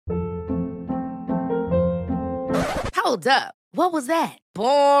Hold up. What was that?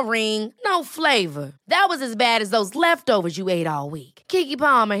 Boring. No flavor. That was as bad as those leftovers you ate all week. Keke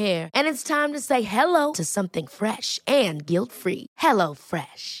Palmer here, and it's time to say hello to something fresh and guilt-free. Hello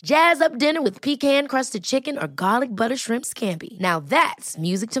Fresh. Jazz up dinner with pecan-crusted chicken or garlic butter shrimp scampi. Now that's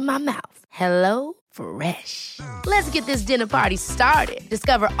music to my mouth. Hello Fresh. Let's get this dinner party started.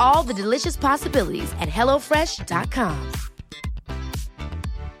 Discover all the delicious possibilities at hellofresh.com.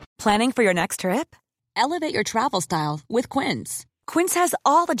 Planning for your next trip? Elevate your travel style with Quince. Quince has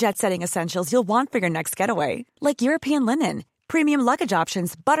all the jet-setting essentials you'll want for your next getaway, like European linen, premium luggage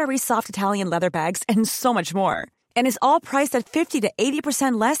options, buttery soft Italian leather bags, and so much more. And is all priced at 50 to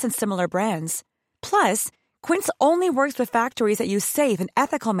 80% less than similar brands. Plus, Quince only works with factories that use safe and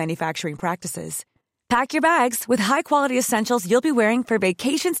ethical manufacturing practices. Pack your bags with high-quality essentials you'll be wearing for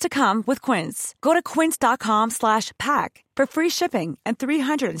vacations to come with Quince. Go to quince.com/pack for free shipping and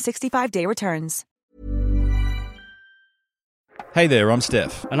 365-day returns. Hey there, I'm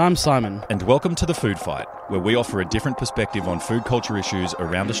Steph. And I'm Simon. And welcome to The Food Fight, where we offer a different perspective on food culture issues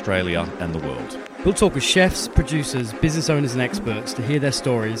around Australia and the world. We'll talk with chefs, producers, business owners and experts to hear their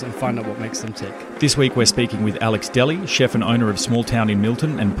stories and find out what makes them tick. This week we're speaking with Alex Deli, chef and owner of Small Town in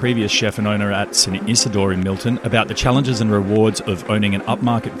Milton and previous chef and owner at St Isidore in Milton, about the challenges and rewards of owning an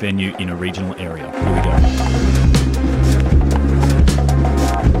upmarket venue in a regional area. Here we go.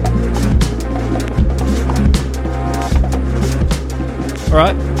 All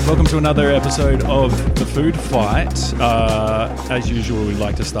right, welcome to another episode of The Food Fight. As usual, we'd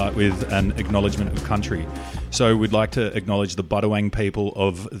like to start with an acknowledgement of country. So we'd like to acknowledge the Budawang people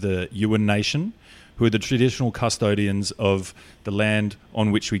of the Yuin Nation, who are the traditional custodians of the land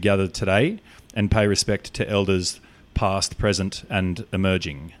on which we gather today, and pay respect to elders past, present, and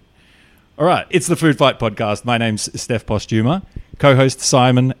emerging. All right, it's The Food Fight podcast. My name's Steph Postuma, co-host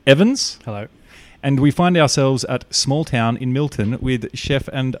Simon Evans. Hello. And we find ourselves at Small Town in Milton with chef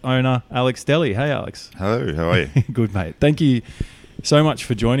and owner Alex Deli. Hey, Alex. Hello, how are you? Good, mate. Thank you so much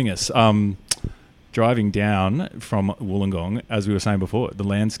for joining us. Driving down from Wollongong, as we were saying before, the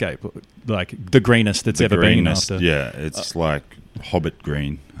landscape, like the greenest it's ever been. Yeah, it's like Hobbit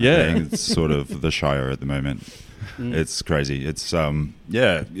green. Yeah. I think it's sort of the Shire at the moment. It's crazy. It's,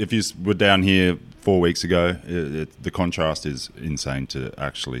 if you were down here 4 weeks ago, the contrast is insane to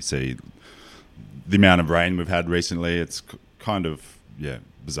actually see. The amount of rain we've had recently, it's kind of,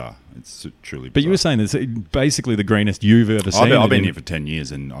 bizarre. It's truly bizarre. But you were saying it's basically the greenest you've ever seen. I've been here for 10 years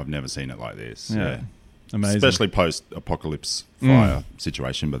and I've never seen it like this. Yeah. Amazing. Especially post-apocalypse fire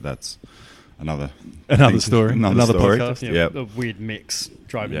situation, but that's another story. Another story. Podcast. Yeah, a weird mix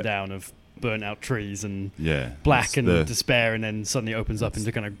driving down of burnt out trees and black and despair, and then suddenly opens up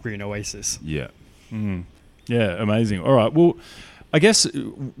into kind of green oasis. Yeah. Yeah, amazing. All right, well, I guess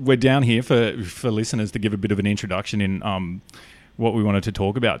we're down here for listeners to give a bit of an introduction in what we wanted to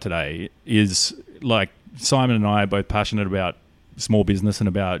talk about today is, like, Simon and I are both passionate about small business and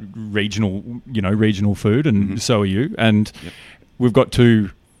about regional food, and so are you. And we've got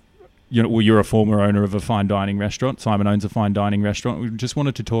two, you're a former owner of a fine dining restaurant. Simon owns a fine dining restaurant. We just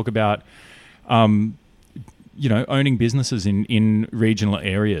wanted to talk about, owning businesses in regional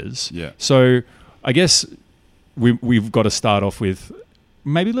areas. Yeah. So I guess we've got to start off with,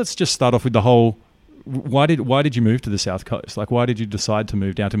 maybe let's just start off with the whole, why did you move to the South Coast? Like, why did you decide to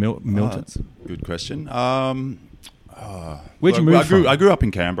move down to Milton? That's a good question. Where'd you move from? I grew up in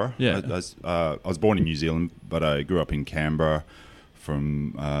Canberra. Yeah. I was born in New Zealand, but I grew up in Canberra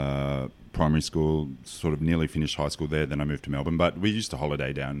from primary school, sort of nearly finished high school there. Then I moved to Melbourne. But we used to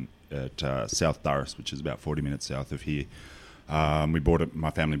holiday down at South Durras, which is about 40 minutes south of here.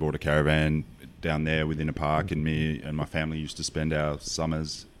 My family bought a caravan down there within a park, and me and my family used to spend our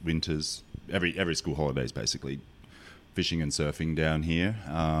summers, winters, every school holidays basically, fishing and surfing down here.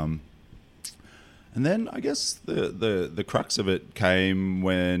 And then I guess the crux of it came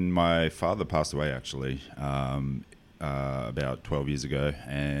when my father passed away, actually, about 12 years ago,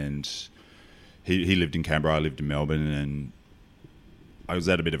 and he lived in Canberra, I lived in Melbourne, and I was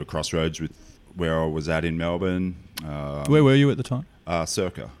at a bit of a crossroads with where I was at in Melbourne. Where were you at the time?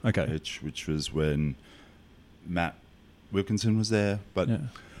 Circa. Okay. Which was when Matt Wilkinson was there. But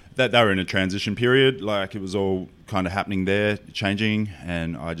they were in a transition period. Like, it was all kind of happening there, changing.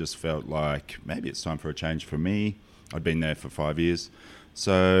 And I just felt like maybe it's time for a change for me. I'd been there for 5 years.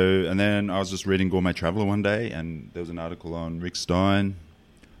 So, and then I was just reading Gourmet Traveller one day, and there was an article on Rick Stein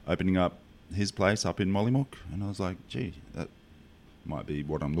opening up his place up in Mollymook. And I was like, gee, that might be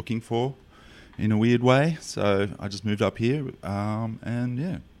what I'm looking for in a weird way. So I just moved up here,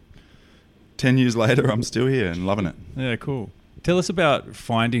 and 10 years later, I'm still here and loving it. Yeah, cool. Tell us about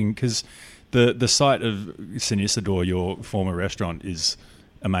finding, because The site of St Isidore, your former restaurant, is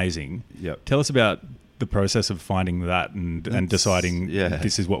amazing. Yep. Tell us about the process of finding that and deciding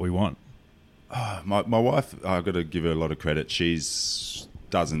this is what we want. My wife, I've got to give her a lot of credit.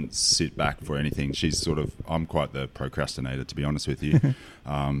 Doesn't sit back for anything. She's I'm quite the procrastinator, to be honest with you.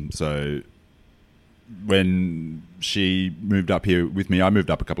 So when she moved up here with me, I moved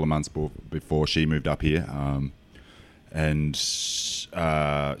up a couple of months before she moved up here. And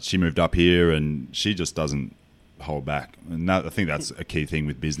she moved up here, and she just doesn't hold back. And I think that's a key thing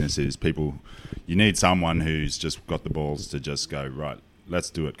with business is you need someone who's just got the balls to just go, right, let's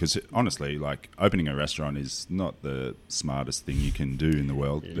do it. Because honestly, like opening a restaurant is not the smartest thing you can do in the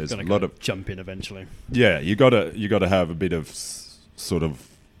world. Yeah, there's a lot of jump in eventually. Yeah, you got to have a bit of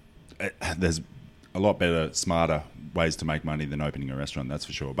there's a lot better, smarter ways to make money than opening a restaurant, that's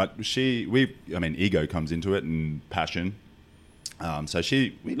for sure. But ego comes into it and passion. So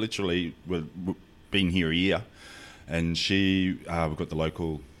we literally were been here a year, and we've got the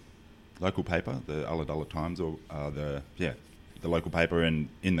local paper, the Ulladulla Times, or the local paper, and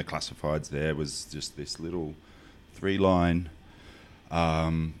in the classifieds there was just this little 3-line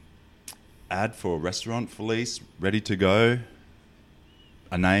ad for a restaurant for lease, ready to go,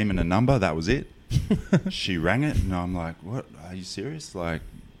 a name and a number, that was it. She rang it, and I'm like, what, are you serious? Like,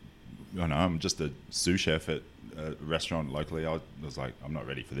 I'm just a sous chef at a restaurant locally. I was like, I'm not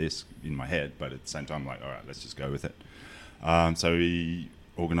ready for this in my head, but at the same time, I'm like, all right, let's just go with it. So we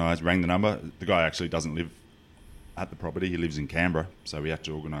organised, rang the number. The guy actually doesn't live at the property. He lives in Canberra, so we had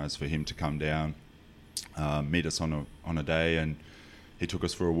to organise for him to come down, meet us on a day, and he took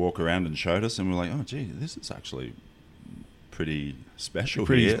us for a walk around and showed us, and we're like, oh, gee, this is actually pretty special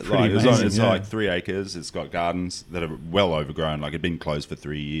here. It's like 3 acres. It's got gardens that are well overgrown. Like, it'd been closed for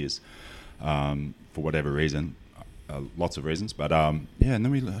 3 years for whatever reason, lots of reasons. But and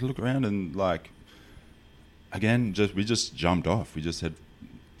then we had a look around, and like, again, we just jumped off. We just said,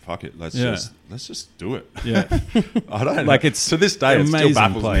 fuck it, let's just do it. Yeah, I don't know. It's to this day, it still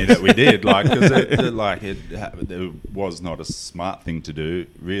baffles me that we did. Like, because it was not a smart thing to do,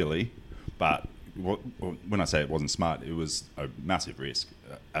 really. But when I say it wasn't smart, it was a massive risk,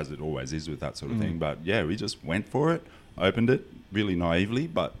 as it always is with that sort of thing. But yeah, we just went for it, opened it really naively.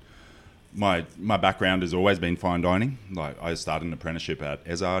 But my background has always been fine dining. Like, I started an apprenticeship at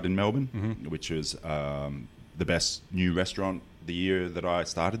Isidore in Melbourne, which was the best new restaurant the year that I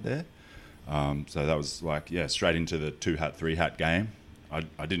started there. So that was like, straight into the 2-hat, 3-hat game.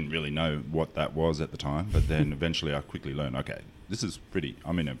 I didn't really know what that was at the time, but then eventually I quickly learned, okay,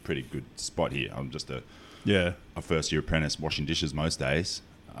 I'm in a pretty good spot here. I'm just a first-year apprentice washing dishes most days.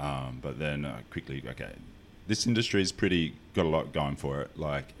 But then quickly, okay, this industry's got a lot going for it.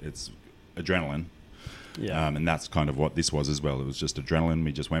 Like, it's adrenaline. Yeah. And that's kind of what this was as well. It was just adrenaline.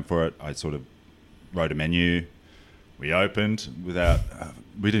 We just went for it. I sort of wrote a menu. We opened without...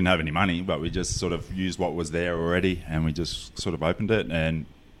 we didn't have any money, but we just sort of used what was there already, and we just sort of opened it, and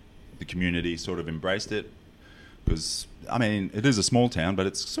the community sort of embraced it. Because, it is a small town, but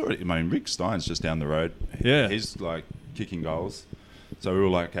it's sort of... Rick Stein's just down the road. Yeah. He's, like, kicking goals. So we were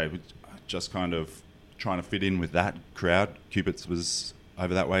like, okay, we're just kind of trying to fit in with that crowd. Cupid's was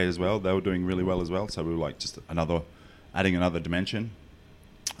over that way as well. They were doing really well as well. So we were like, just adding another dimension.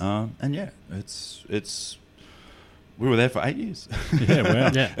 It's... We were there for 8 years. Yeah, wow.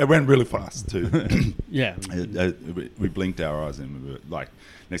 Yeah. It went really fast too. Yeah. We blinked our eyes, and we were like,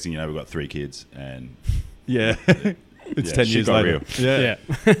 next thing you know, we've got 3 kids, and it's 10 years later. Real. Yeah.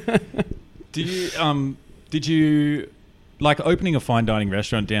 Did you like opening a fine dining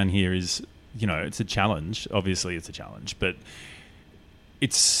restaurant down here is, it's a challenge. Obviously it's a challenge, but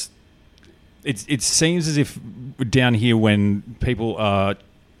it seems as if down here when people are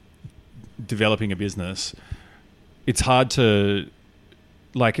developing a business, it's hard to,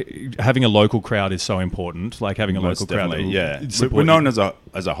 like, having a local crowd is so important. Like, having a local crowd. We're known as a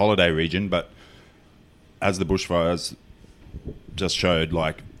holiday region, but as the bushfires just showed,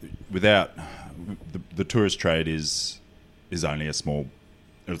 like, without the tourist trade is only a small,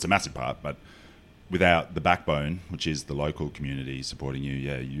 it's a massive part, but without the backbone, which is the local community supporting you,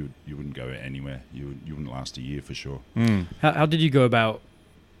 you wouldn't go anywhere. You wouldn't last a year for sure. How did you go about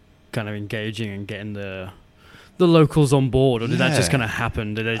kind of engaging and getting the locals on board, or did that just kind of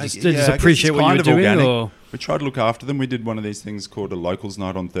happen? Did they just appreciate what you were doing? Or? We tried to look after them. We did one of these things called a locals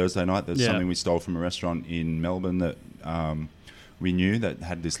night on Thursday night. There's something we stole from a restaurant in Melbourne that we knew that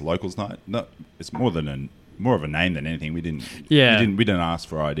had this locals night. It's more of a name than anything. We didn't ask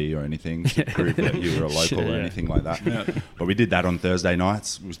for ID or anything to prove that you were a local or anything like that. Yeah. But we did that on Thursday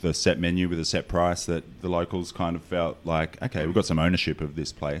nights with the set menu with a set price that the locals kind of felt like, okay, we've got some ownership of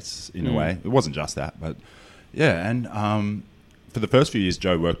this place in a way. It wasn't just that, but yeah. And for the first few years,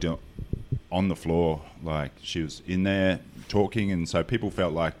 Jo worked on the floor. Like she was in there talking, and so people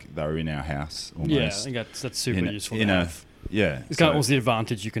felt like they were in our house almost. Yeah, I think that's super useful to have. Yeah, it's kind of also the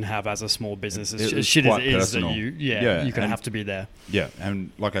advantage you can have as a small business. As shit as it is personal. That you kind of have to be there. Yeah,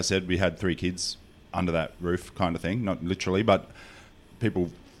 and like I said, we had 3 kids under that roof, kind of thing. Not literally, but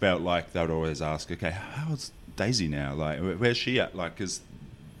people felt like they would always ask, "Okay, how's Daisy now? Like, where's she at?" Like, because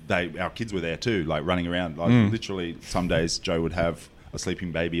our kids were there too, like running around. Like, literally, some days Jo would have a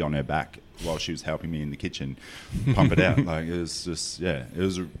sleeping baby on her back while she was helping me in the kitchen pump it out. Like, it was just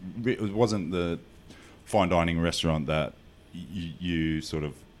it wasn't the fine dining restaurant that you sort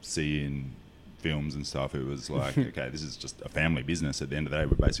of see in films and stuff. It was like, okay, this is just a family business. At the end of the day,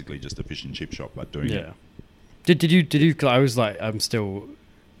 we're basically just a fish and chip shop, but doing it. Did you? Cause I was like, I'm still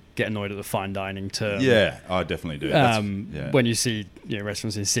get annoyed at the fine dining term. Yeah, I definitely do. When you see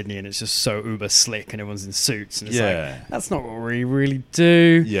restaurants in Sydney and it's just so uber slick and everyone's in suits and it's like, that's not what we really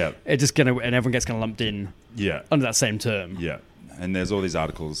do. Yeah, it just and everyone gets kind of lumped in. Yeah, under that same term. Yeah. And there's all these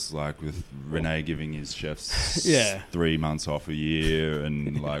articles like with Renee giving his chefs 3 months off a year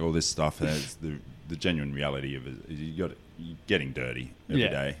and like all this stuff. And the genuine reality of it is you're getting dirty every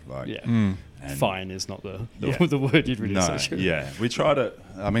day. Like, and fine is not the word you'd really say. Yeah, we try to.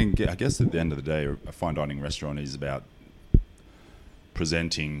 I mean, I guess at the end of the day, a fine dining restaurant is about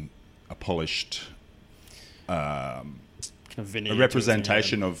presenting a polished, kind of a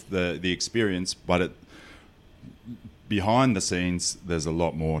representation of the experience, but behind the scenes, there's a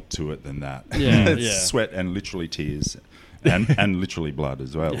lot more to it than that. Yeah, it's sweat and literally tears, and literally blood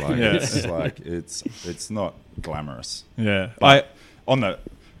as well. Like it's not glamorous. Yeah, but on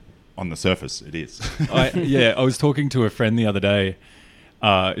the surface, it is. I was talking to a friend the other day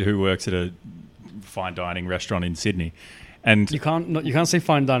who works at a fine dining restaurant in Sydney. And you can't say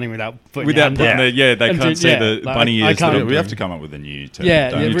fine dining without putting they can't say the bunny ears. We have to come up with a new term.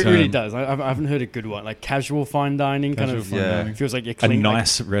 It really does. I haven't heard a good one. Like casual fine dining, feels like you're clean. A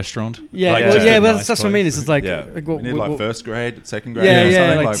nice restaurant. That's what I mean. It's just like we need like first grade, second grade,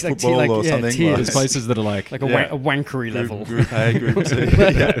 something like football or something. There's places that are like a wankery level. Group A, Group C. A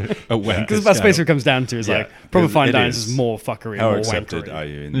wanker. Because that's basically what it comes down to. Is like proper fine dining is more fuckery, more wankery. How accepted are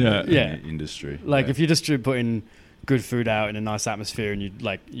you in the industry? Like if you just put in good food out in a nice atmosphere and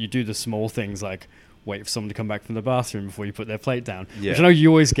you do the small things like wait for someone to come back from the bathroom before you put their plate down, which I know you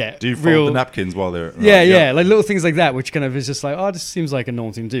always get. Do you fold the napkins while they're like little things like that, which kind of is just like, this seems like a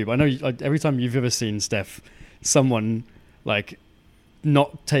normal thing to do. But I know every time you've ever seen, Steph, someone like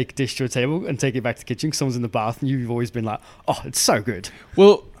not take dish to a table and take it back to the kitchen because someone's in the bath, and you've always been like, it's so good.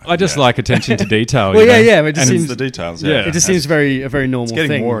 Well, I just like attention to detail. Well, it just seems the details. It just seems a very normal thing. It's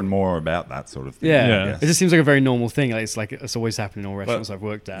getting more and more about that sort of thing. Yeah. It just seems like a very normal thing. Like it's always happened in all restaurants I've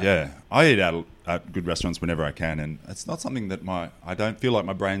worked at. Yeah, I eat out at good restaurants whenever I can, and it's not something that I don't feel like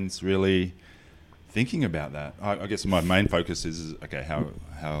my brain's really thinking about that. I guess my main focus is okay,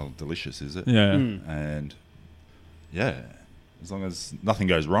 how delicious is it? Yeah, and as long as nothing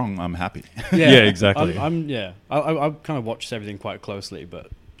goes wrong, I'm happy. Yeah, exactly. I kind of watch everything quite closely,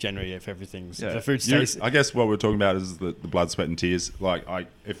 but generally, if everything's the food stays. I guess what we're talking about is the blood, sweat, and tears. Like,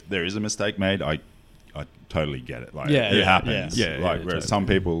 if there is a mistake made, I totally get it. Like, it happens. Whereas some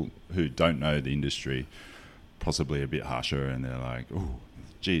people who don't know the industry, possibly a bit harsher, and they're like, "Oh,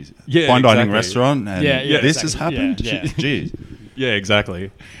 geez, fine dining restaurant, and this has happened." Geez. Yeah,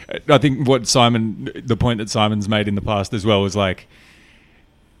 exactly. I think the point that Simon's made in the past as well is like,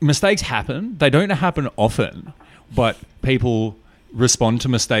 mistakes happen. They don't happen often, but people respond to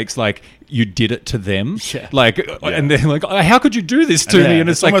mistakes like you did it to them. And they're like, how could you do this to me? And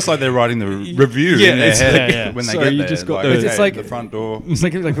it's almost like they're writing the review in their head when they get there. Just got it's like the front door. It's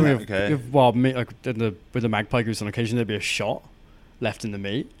like when with the magpie goose on occasion, there'd be a shot left in the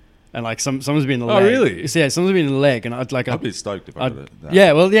meat. And like someone's been in the leg. Oh, really? Yeah, someone's been in the leg, and I'd be stoked if I did that.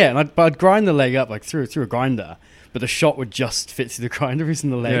 Yeah, well, yeah, and I'd grind the leg up like through a grinder, but the shot would just fit through the grinder, it's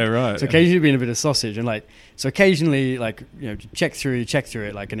in the leg. Yeah, right. So occasionally it'd be in a bit of sausage, and occasionally check through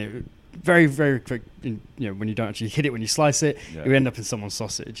it, like, and it very, very quick. When you don't actually hit it when you slice it, you end up in someone's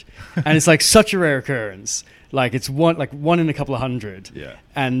sausage, and it's like such a rare occurrence. Like it's one in a couple of hundred. Yeah.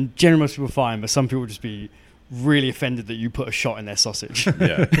 And generally most people are fine, but some people would just be really offended that you put a shot in their sausage.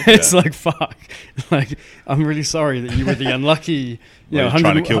 It's like, fuck. Like, I'm really sorry that you were the unlucky,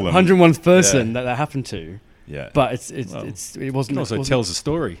 101st 101st person that happened to. Yeah. But it wasn't. Also tells a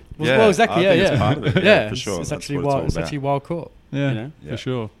story. Well, exactly. I think it's part of it. Yeah, for sure. It's actually wild. It's actually wild caught. Yeah, you know? for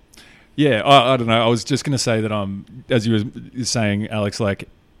sure. Yeah, I don't know. I was just going to say that as you were saying, Alex, like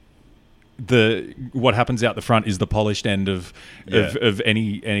what happens out the front is the polished end of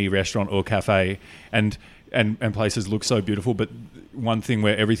any restaurant or cafe, and places look so beautiful. But one thing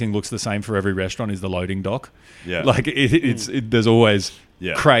where everything looks the same for every restaurant is the loading dock. Yeah, like there's always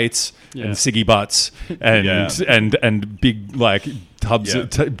crates and ciggy butts and big like tubs,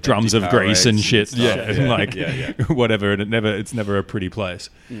 drums of grease and shit. Whatever, and it's never a pretty place.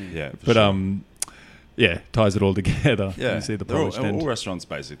 But ties it all together. Yeah, you see the polished end. All restaurants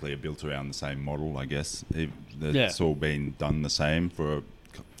basically are built around the same model, I guess. It's all been done the same for a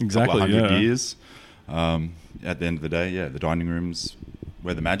couple of hundred years. At the end of the day, the dining room's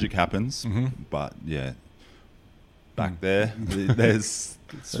where the magic happens. Mm-hmm. But back there's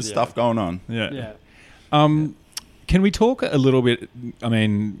stuff going on. Can we talk a little bit? I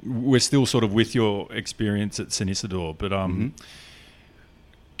mean, we're still sort of with your experience at St. Isidore, but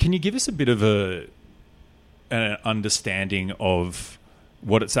can you give us a bit of an understanding of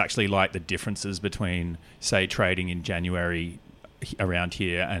what it's actually like, the differences between, say, trading in January around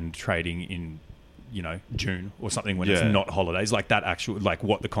here and trading in, June or something when it's not holidays, like that actual, like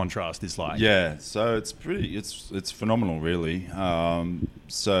what the contrast is like? Yeah, so it's phenomenal, really.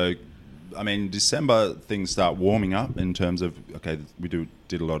 So, I mean, December things start warming up in terms of, we did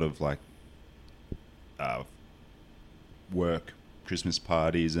a lot of like work, Christmas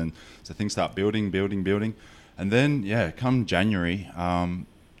parties, and so things start building. And then, come January,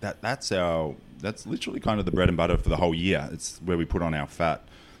 that's literally kind of the bread and butter for the whole year. It's where we put on our fat.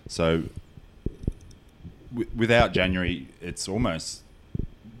 So without January, it's almost,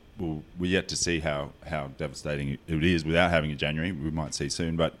 we're yet to see how devastating it is without having a January. We might see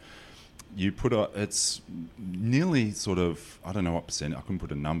soon, but it's nearly sort of, I don't know what percent, I couldn't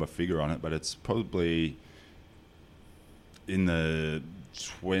put a number figure on it, but it's probably in the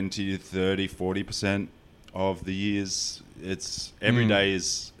 20, 30, 40% of the years. It's every day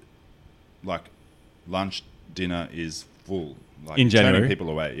is like lunch, dinner is full. Like in January, turning people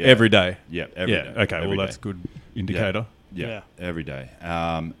away. Yeah. Every day. Yeah, every day. Okay, every that's a good indicator. Yeah, every day.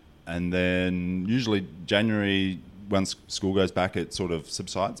 And then usually January, once school goes back, it sort of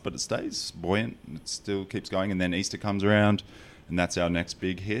subsides, but it stays buoyant. It still keeps going. And then Easter comes around, and that's our next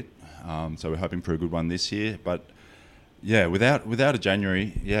big hit. So we're hoping for a good one this year. But without a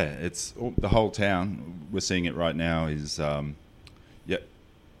January, it's the whole town. We're seeing it right now. Is I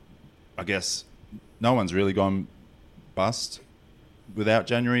guess no one's really gone bust without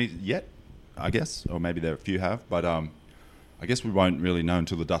January yet. I guess, or maybe there a few have, but I guess we won't really know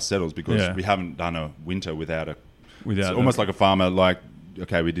until the dust settles because we haven't done a winter without it's almost like a farmer. Like,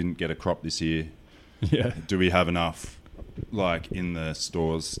 we didn't get a crop this year. Yeah, do we have enough? Like in the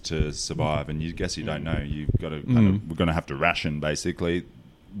stores to survive, and you don't know. You've got to we're going to have to ration basically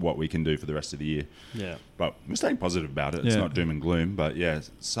what we can do for the rest of the year. Yeah, but we're staying positive about it. It's not doom and gloom, but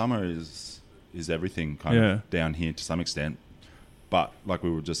summer is everything kind of down here to some extent. But like we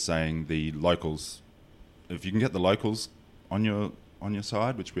were just saying, the locals, if you can get the locals on your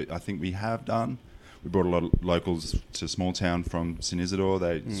side, which I think we have done. We brought a lot of locals to small town from St. Isidore.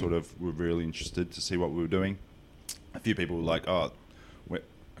 They sort of were really interested to see what we were doing. A few people were like,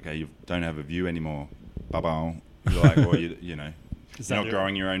 you don't have a view anymore, ba-bow. You're like, or you're not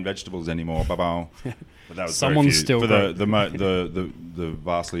growing your own vegetables anymore, ba-bow. But that was someone's still for the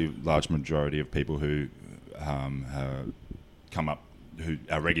vastly large majority of people who come up, who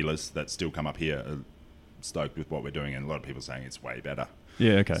are regulars that still come up here, are stoked with what we're doing, and a lot of people saying it's way better.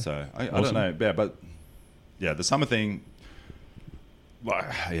 Yeah, okay. So I don't know, but the summer thing.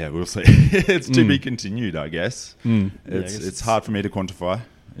 We'll see. It's to be continued, I guess. It's hard for me to quantify.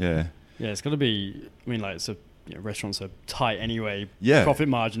 Yeah, it's got to be. I mean, like, so restaurants are tight anyway. Yeah, profit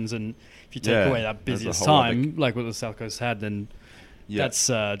margins, and if you take away that busiest time, like what the South Coast had, then that's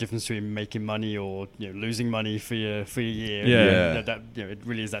a difference between making money or losing money for your year. Yeah, that it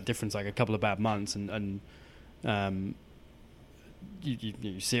really is that difference. Like a couple of bad months, and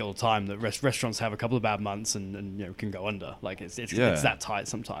you see it all the time that restaurants have a couple of bad months and can go under. Like it's that tight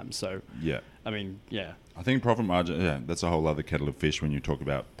sometimes. So I mean, I think profit margin. That's a whole other kettle of fish when you talk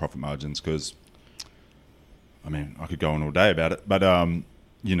about profit margins, because I mean I could go on all day about it, but I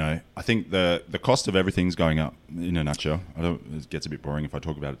think the cost of everything's going up in a nutshell. It gets a bit boring if I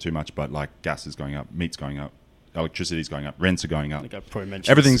talk about it too much, but like gas is going up, meat's going up, electricity's going up, rents are going up. I think I probably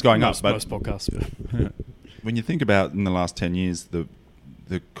mentioned everything's going up. Most podcasts. When you think about in the last 10 years, the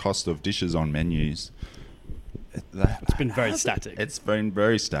cost of dishes on menus, It's been very static. It's been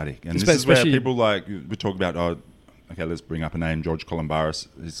very static. And this is Especially- where people like, we talk about, okay, let's bring up a name, George Columbaris.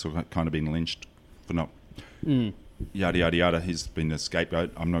 He's sort of kind of been lynched for not yada, yada, yada. He's been a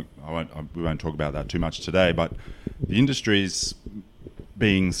scapegoat. We won't talk about that too much today, but the industry's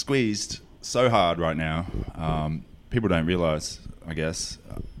being squeezed so hard right now. People don't realise, I guess,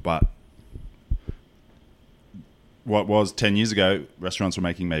 but what was 10 years ago, restaurants were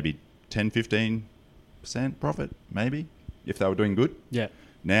making maybe 10-15% profit, maybe, if they were doing good. Yeah.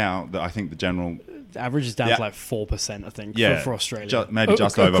 Now, I think the general... The average is down to like 4%, I think, for Australia. Maybe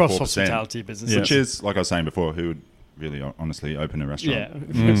just over 4%. Across hospitality businesses. Which is, like I was saying before, who would really honestly open a restaurant?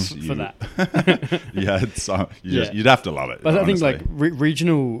 For that. You'd have to love it. But honestly. I think like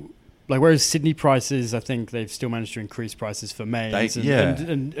regional... Like whereas Sydney prices, I think they've still managed to increase prices for mains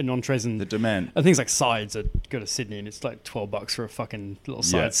and entrees and the demand. And things like sides are go to Sydney and it's like $12 for a fucking little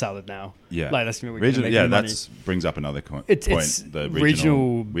side salad now. Yeah, like that's gonna be that brings up another point. It's the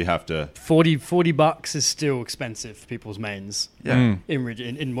regional. We have to $40 is still expensive for people's mains. Yeah, in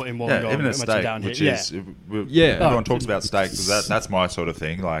Wollongong, even a steak, down which here. is everyone talks about steak because that's my sort of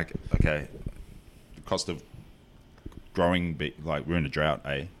thing. Like, okay, the cost of growing, like we're in a drought,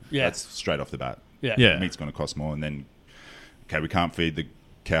 Yeah, that's straight off the bat. Yeah. Meat's going to cost more, and then we can't feed the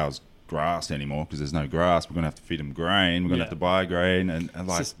cows grass anymore because there's no grass. We're going to have to feed them grain. We're going to have to buy grain, and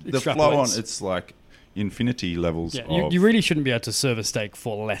like the flow on. It's like infinity levels. Yeah, you really shouldn't be able to serve a steak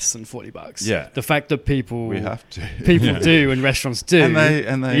for less than $40. Yeah, the fact that people do and restaurants do,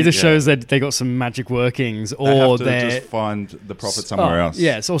 and they either shows that they got some magic workings, or they just find the profit somewhere else.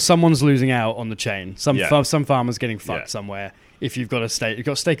 Yes, or someone's losing out on the chain. Some farmers getting fucked somewhere. If you've got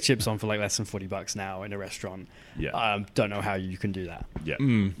steak chips on for like less than $40 now in a restaurant, don't know how you can do that. Yeah,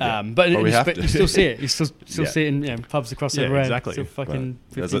 but you still see it. You still see it in pubs across everywhere. Exactly. Still fucking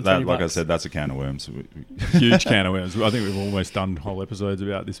like I said, that's a can of worms. Huge can of worms. I think we've almost done whole episodes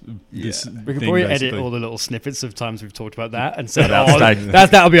about this. We could probably edit all the little snippets of times we've talked about that and said,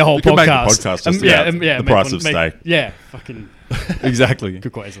 that'll be a whole podcast. Could make a podcast just about the price of steak. Yeah, fucking. Exactly.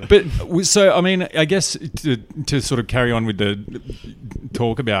 Good question. But so, I mean, I guess to sort of carry on with the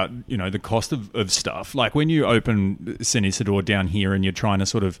talk about, the cost of stuff, like when you open St. Isidore down here and you're trying to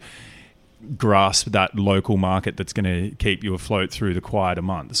sort of grasp that local market that's going to keep you afloat through the quieter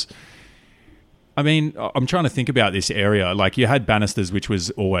months. I mean, I'm trying to think about this area. Like you had Bannisters, which was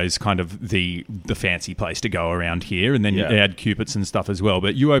always kind of the fancy place to go around here. And then you had Cupid's and stuff as well.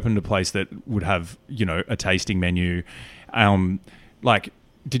 But you opened a place that would have, a tasting menu. Did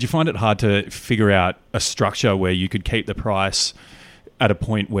you find it hard to figure out a structure where you could keep the price at a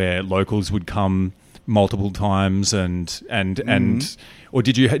point where locals would come multiple times or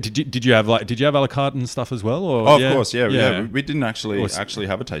did you have a la carte and stuff as well? Or of course, yeah. We didn't actually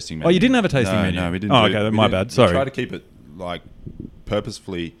have a tasting menu. Oh, you didn't have a tasting menu? No, we didn't. Oh, okay, my bad. Sorry. We tried to keep it like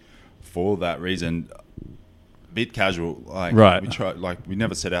purposefully for that reason, a bit casual. Like, right. We tried. Like we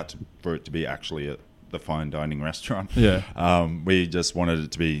never set out for it to be actually the fine dining restaurant. Yeah. We just wanted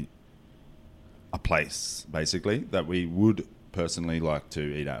it to be a place, basically, that we would personally like to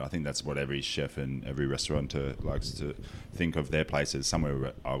eat at. I think that's what every chef and every restaurateur likes to think of their place as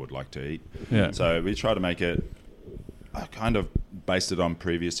somewhere I would like to eat. Yeah. So we try to make it kind of based it on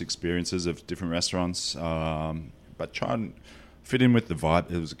previous experiences of different restaurants, but try and fit in with the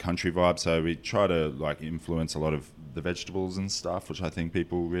vibe. It was a country vibe, so we try to like influence a lot of the vegetables and stuff, which I think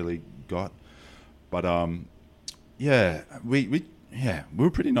people really got. But we were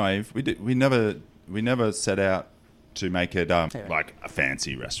pretty naive. We never set out to make it like a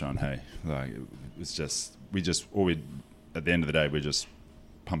fancy restaurant. Hey, like it's just at the end of the day we're just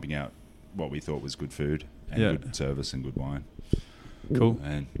pumping out what we thought was good food and good service and good wine. Cool.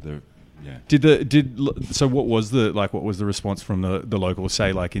 And so what was the response from the locals,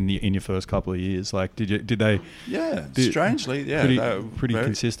 say, like in your first couple of years? Like did they strangely pretty very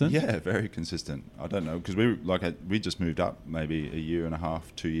consistent? Yeah, very consistent. I don't know, because we just moved up maybe a year and a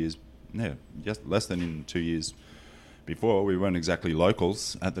half, 2 years, just less than in 2 years before. We weren't exactly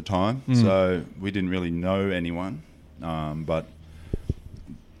locals at the time, so we didn't really know anyone, but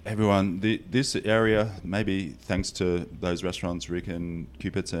everyone, this area, maybe thanks to those restaurants, Rick and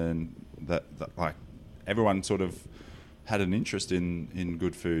Cupid's, and that like everyone sort of had an interest in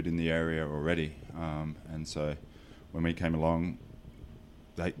good food in the area already, and so when we came along,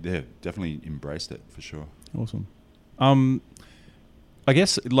 they definitely embraced it for sure. Awesome. I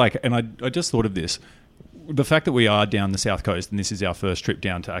guess and I just thought of this. The fact that we are down the South Coast and this is our first trip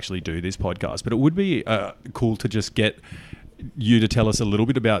down to actually do this podcast, but it would be cool to just get you to tell us a little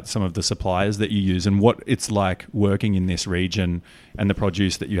bit about some of the suppliers that you use and what it's like working in this region and the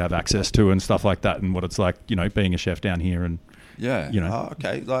produce that you have access to and stuff like that, and what it's like, being a chef down here. And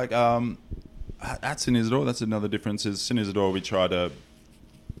okay. Like at St Isidore, that's another difference. Is St Isidore, we try to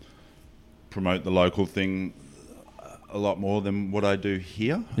promote the local thing a lot more than what I do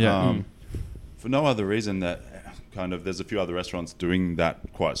here. For no other reason that kind of there's a few other restaurants doing that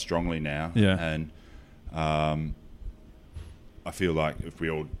quite strongly now. And I feel like if we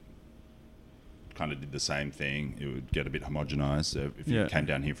all kind of did the same thing, it would get a bit homogenized. So if you came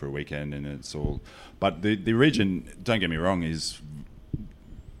down here for a weekend and it's all... But the region, don't get me wrong, is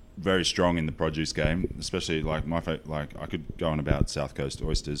very strong in the produce game, especially like I could go on about South Coast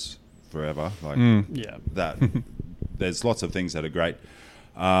oysters forever. That there's lots of things that are great.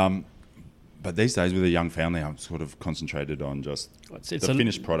 But these days with a young family, I'm sort of concentrated on just the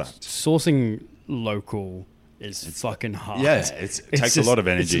finished product. Sourcing local is fucking hard. Yeah, it takes a lot of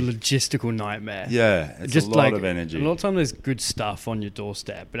energy. It's a logistical nightmare. Yeah, it's just a lot of energy. A lot of time there's good stuff on your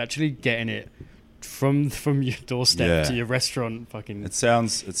doorstep, but actually getting it from your doorstep to your restaurant, fucking... It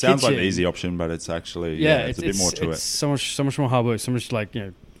sounds like the easy option, but it's actually... it's a bit more to it. It's so much more hard work, so much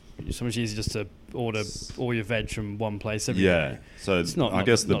so much easier just to order all your veg from one place every day. So I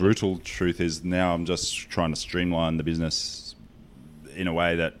guess the brutal truth is now I'm just trying to streamline the business in a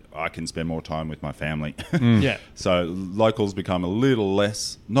way that I can spend more time with my family. So locals become a little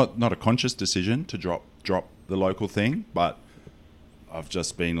less, not a conscious decision to drop the local thing, but I've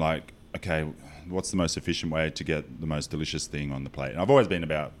just been like, okay, what's the most efficient way to get the most delicious thing on the plate? And I've always been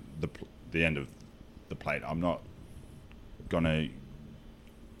about the end of the plate. I'm not going to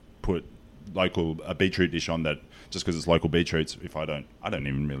put a beetroot dish on that just because it's local beetroots. If I don't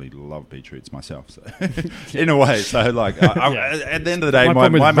even really love beetroots myself. So in a way, so like at the end of the day, my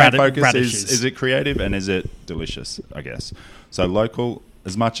main focus is it creative and is it delicious, I guess. So local,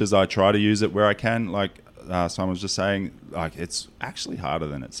 as much as I try to use it where I can, like someone was just saying, like it's actually harder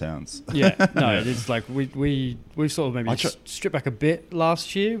than it sounds. It's like we sort of maybe stripped back a bit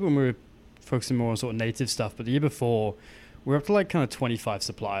last year when we were focusing more on sort of native stuff, but the year before we're up to like kind of 25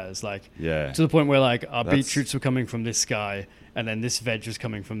 suppliers, to the point where like our beetroots were coming from this guy, and then this veg was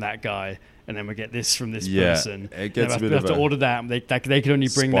coming from that guy, and then we get this from this person. It gets we have to order that. They could only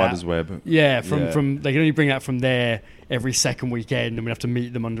bring spider's web. From they can only bring that from there every second weekend, and we have to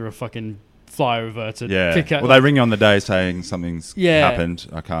meet them under a fucking flyover to pick up. Well, they ring you on the day saying something's happened.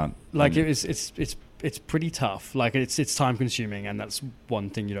 I can't. It's pretty tough. Like it's time consuming, and that's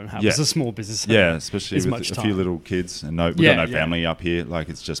one thing you don't have as a small business. Especially with a few little kids, and we've got no family up here. Like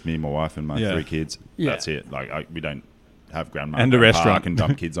it's just me, my wife, and my 3 kids. That's it. Like we don't have grandma and a restaurant I can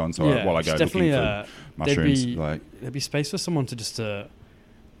dump kids on. So while I go looking for mushrooms, there'd be space for someone to just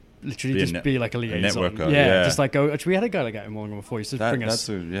literally be like a liaison. A networker. Just like go. Actually, we had a guy like that in Wollongong before. He used to bring us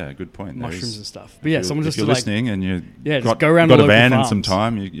good point. mushrooms and stuff. But someone just if you're listening and you just go around got a van farms, and some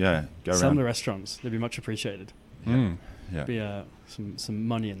time, go around some of the restaurants. They'd be much appreciated. Yeah. Be some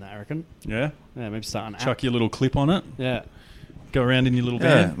money in that, I reckon. Yeah, maybe start an app. Chuck your little clip on it. Yeah. Go around in your little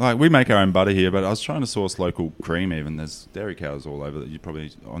van. Like we make our own butter here, but I was trying to source local cream even. There's dairy cows all over. You probably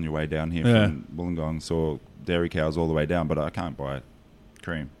on your way down here from Wollongong saw dairy cows all the way down, but I can't buy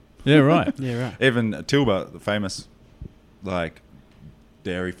cream. Yeah, right. Even Tilba, the famous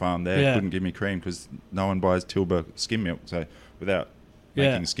dairy farm there, couldn't give me cream because no one buys Tilba skim milk. So without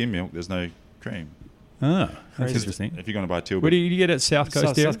making skim milk, there's no cream. Ah, that's interesting. If you're going to buy Tilba, where do you get it? South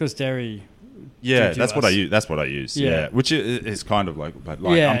Coast Dairy? South Coast Dairy. Yeah, that's what I use. That's what I use. Yeah, which is kind of like, but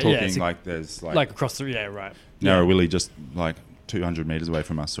I'm talking like there's like across the right. Narrowilly, just like 200 meters away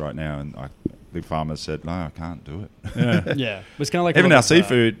from us right now, and the farmer said, "No, I can't do it." It's kind of like even our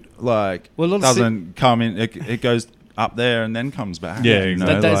seafood doesn't come in. It goes up there and then comes back. Yeah,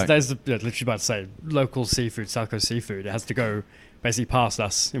 exactly. That's literally about to say local seafood, South Coast seafood. It has to go basically past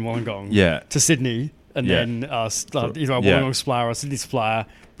us in Wollongong to Sydney, and then either our Wollongong supplier or Sydney supplier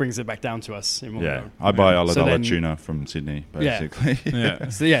brings it back down to us in Wollongong. Yeah, I buy Ulladulla tuna from Sydney, basically.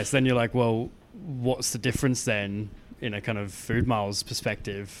 So then you're like, well, what's the difference then in a kind of food miles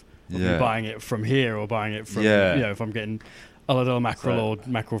perspective of me buying it from here or buying it from, if I'm getting Ulladulla mackerel or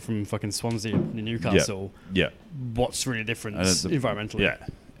mackerel from fucking Swansea in Newcastle, what's really different environmentally? Yeah,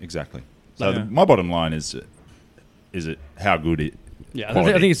 exactly. So my bottom line is it how good it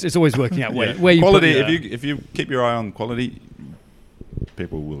I think it's always working out where you quality. If you keep your eye on quality,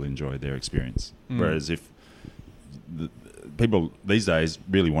 people will enjoy their experience. Whereas if people these days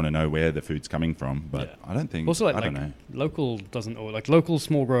really want to know where the food's coming from, but I don't think. Also, I don't know. Local doesn't, or local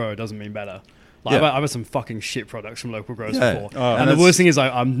small grower doesn't mean better. Like, Yeah. I've had some fucking shit products from local growers Yeah. before. Oh, and the worst thing is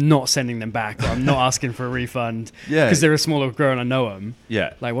I'm not sending them back. Or I'm not asking for a refund. Yeah. Because they're a smaller grower and I know them.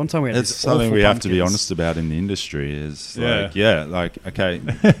 Yeah. Like one time we had It's these something awful we have to be pumpkins. honest about in the industry is Yeah. okay,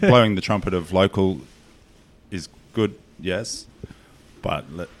 blowing the trumpet of local is good, yes, but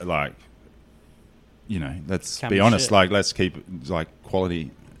like, let's Can be be honest, shit. like let's keep like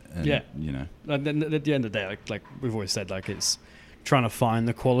quality and, Yeah. you know. At the end of the day, like we've always said, like it's trying to find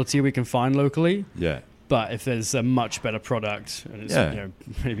the quality we can find locally. Yeah. But if there's a much better product, and it's Yeah.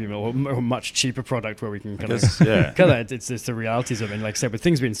 maybe a much cheaper product where we can kind guess, of, yeah. it's the realities of it. And like I said, with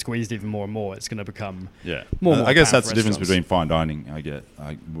things being squeezed even more and more, it's going to become Yeah. more and more I guess apparent that's for the difference restaurants. between fine dining.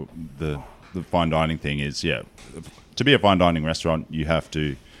 The fine dining thing is, to be a fine dining restaurant, you have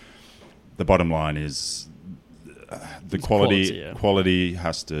to, the bottom line is the It's quality quality,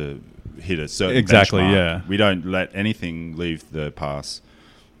 has to hit a certain Exactly, benchmark. yeah. We don't let anything leave the pass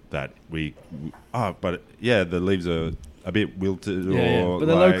that the leaves are a bit wilted or but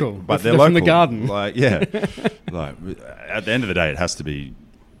they're like, local. But They're they're from local. the garden. Like, like at the end of the day, it has to be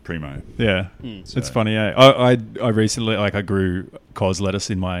primo. Yeah, So- it's funny. I recently I grew cos lettuce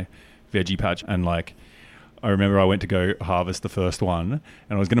in my veggie patch, and like I remember I went to go harvest the first one, and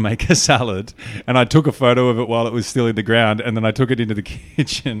I was going to make a salad, and I took a photo of it while it was still in the ground, and then I took it into the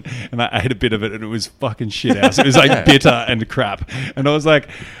kitchen, and I ate a bit of it, and it was fucking shit house. It was like bitter and crap, and I was like,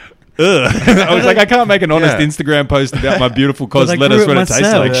 ugh. I was like, I can't make an honest Yeah. Instagram post about my beautiful cos I grew lettuce it when it tastes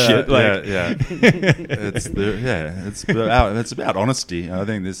myself. like shit. Like, It's about honesty. I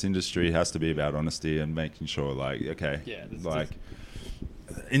think this industry has to be about honesty and making sure, like, okay,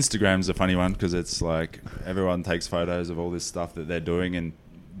 Instagram's a funny one because it's like everyone takes photos of all this stuff that they're doing and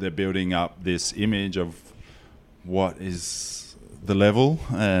they're building up this image of what is the level,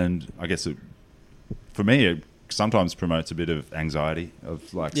 and I guess for me it sometimes promotes a bit of anxiety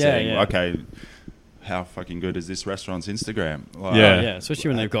of like saying, okay, how fucking good is this restaurant's Instagram? Like, Yeah. Especially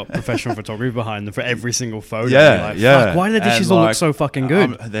when they've got professional photography behind them for every single photo. Yeah, You're like, yeah. Fuck, why do the dishes And, all look like, so fucking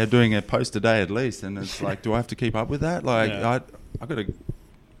good? They're doing a post a day at least, and it's like, do I have to keep up with that? Like, Yeah. I got a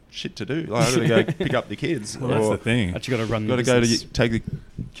shit to do. Like, I got to go pick up the kids. well, that's or the thing. Actually, got to run. got to the go business. to take the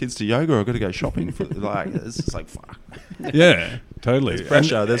kids to yoga, or got to go shopping. For like, it's just like fuck. Yeah, totally. There's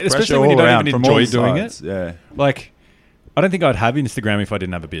pressure. And There's especially pressure when you all don't around even from all enjoy doing sides. it. Yeah, Like, I don't think I'd have Instagram if I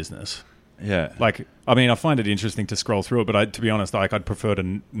didn't have a business. yeah. Like, I mean, I find it interesting to scroll through it, but to be honest, like, I'd prefer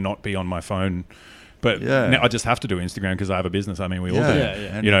to not be on my phone. But Yeah. now I just have to do Instagram because I have a business. I mean, we all do. Yeah.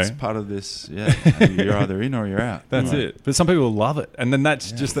 And You know? it's part of this. Yeah, you're either in or you're out. That's Like, it. But some people love it, and then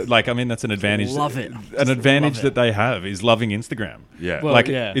that's just that, like, I mean, that's an advantage. Love it. An advantage love that it. they have is loving Instagram. Yeah. Well, like,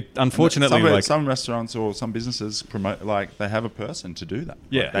 yeah. it unfortunately, some, like, some restaurants or some businesses promote, like, they have a person to do that.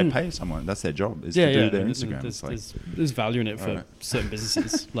 Yeah. Like, they pay someone. That's their job, is Yeah, to do yeah. their There's, Instagram. there's, It's like, there's value in it for Alright. certain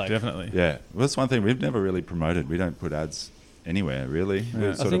businesses. Like, definitely. yeah, well, that's one thing we've never really promoted. We don't put ads anywhere, really. We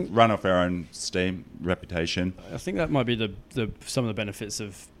I sort think- of run off our own steam, reputation. I think that might be the some of the benefits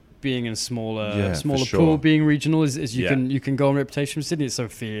of being in a smaller Yeah, for smaller sure. pool, being regional is you Yeah. can go on reputation. Sydney is so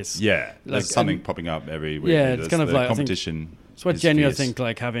fierce. Yeah, there's Like, something and- popping up every week. Yeah, it's There's kind of the like, I think- competition. So I is genuinely fierce. think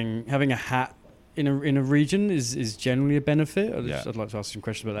like having a hat in a region is generally a benefit. Yeah. I'd like to ask some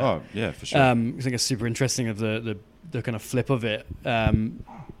questions about that. Oh, yeah, for sure. I think it's super interesting of the kind of flip of it.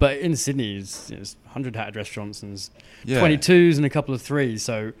 But in Sydney, there's 100 hatted restaurants and there's Yeah. 22s and a couple of 3s.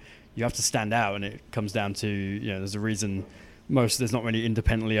 So you have to stand out, and it comes down to, there's a reason there's not many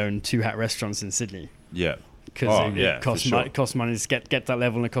independently owned 2-hat restaurants in Sydney. Yeah. Because for costs sure. costs money to get that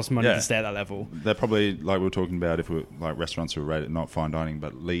level, and it costs money Yeah. to stay at that level. They're probably, like we were talking about, if we're like restaurants who are rated not fine dining,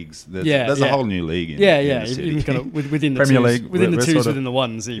 but leagues. There's, Yeah, there's yeah. a whole new league in, Yeah, in yeah. the city. Even kind of within the Premier twos, League, within the we're twos, sort of- within the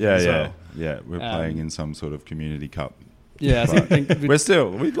ones, even Yeah, as yeah, well. yeah. We're playing in some sort of community cup. Yeah, I think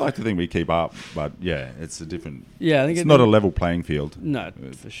We'd like to think we keep up, but yeah, it's a different. yeah, I think It's not a level playing field. No,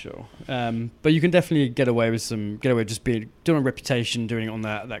 for sure. But you can definitely get away with just being doing a reputation, doing it on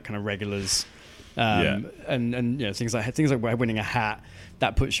that kind of regulars. And things like winning a hat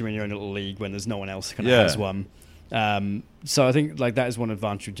that puts you in your own little league when there's no one else who kind of Yeah. has one. So I think like that is one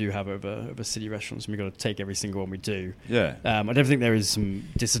advantage we do have over city restaurants, and we've got to take every single one we do. Yeah. I don't think there is some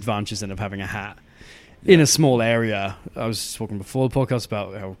disadvantages then of having a hat in a small area. I was talking before the podcast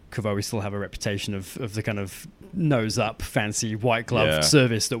about how Cavoe still have a reputation of the kind of nose up, fancy white glove Yeah.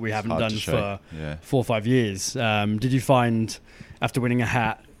 service that we haven't hard done to for shake. Yeah. 4 or 5 years. Did you find after winning a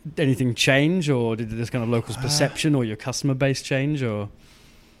hat anything change, or did this kind of locals' perception or your customer base change? Or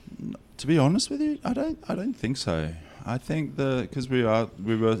To be honest with you, I don't think so. I think because we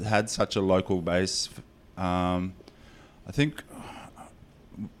had such a local base.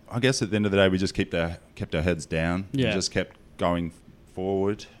 I guess at the end of the day, we just kept our heads down. Yeah. We just kept going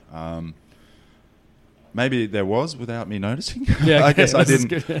forward. maybe there was without me noticing. Yeah, I guess I didn't.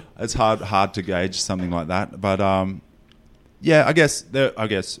 Good. It's hard to gauge something like that. But yeah, I guess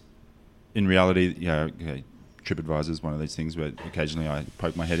in reality, okay, TripAdvisor is one of these things where occasionally I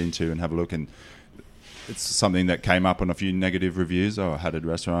poke my head into and have a look, and it's something that came up on a few negative reviews. Oh, I had a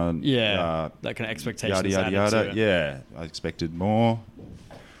restaurant. Yeah, that kind of expectations. Yada yada yada. Yeah, I expected more,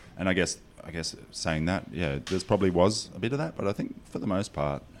 and I guess saying that, yeah, there's probably was a bit of that, but I think for the most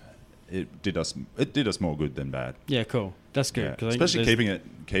part, it did us more good than bad. Yeah, cool. That's good. Yeah. Especially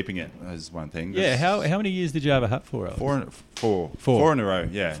keeping it is one thing. Yeah. How many years did you have a hat for? Alex? Four in a row.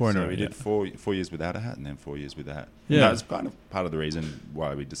 Yeah. Four in a row. We did 4 years without a hat, and then 4 years with a hat. Yeah. It's kind of part of the reason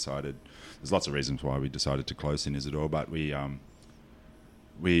why we decided. There's lots of reasons why we decided to close in Isidore, but we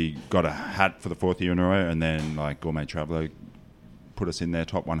got a hat for the 4th year in a row, and then like Gourmet Traveller put us in their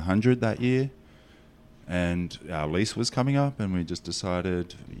top 100 that year. And our lease was coming up, and we just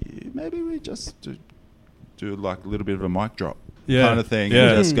decided maybe we just do like a little bit of a mic drop kind of thing.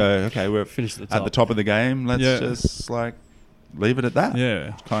 Yeah. And just go, okay, we're at the top of the game. Let's just like leave it at that.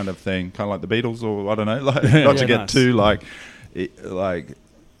 Yeah. Kind of thing. Kind of like the Beatles, or I don't know, like not to get too like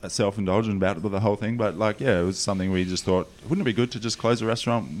self-indulgent about it with the whole thing, but like, yeah, it was something we just thought, wouldn't it be good to just close a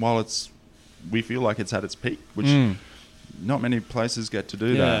restaurant while we feel like it's at its peak, which not many places get to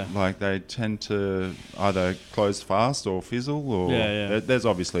do that. Like they tend to either close fast or fizzle, or there's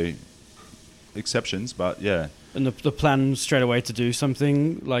obviously exceptions, but yeah. And the plan straight away to do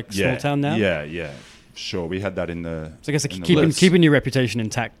something like Small Town now? Yeah. Sure, we had that in the. So I guess keeping your reputation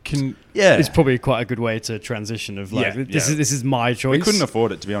intact is probably quite a good way to transition. Of like, this is my choice. We couldn't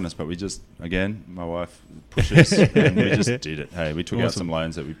afford it, to be honest, but we just, again, my wife pushes, and we just did it. Hey, we took out some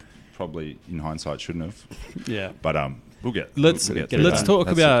loans that we probably, in hindsight, shouldn't have. Yeah, but we'll get. Let's talk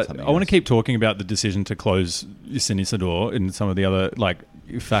about. I want to else. keep talking about the decision to close San Isidore and some of the other like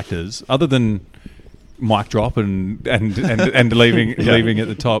factors, other than mic drop and leaving at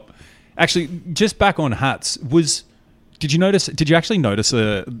the top. Actually, just back on hats, did you actually notice,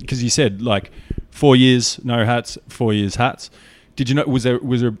 because you said like 4 years no hats, 4 years hats. Did you know, was there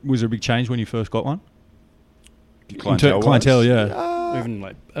a big change when you first got one? Clientele, yeah. Even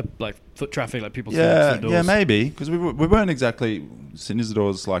like foot traffic, like people. Yeah, maybe, because we weren't exactly. St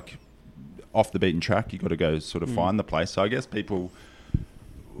Isidore's like off the beaten track. You got to go sort of find the place. So I guess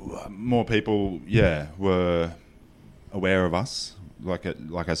more people, were aware of us. Like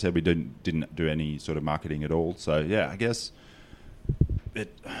I said, we didn't do any sort of marketing at all. So yeah, I guess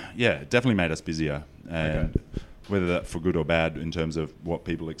it definitely made us busier, and whether that for good or bad in terms of what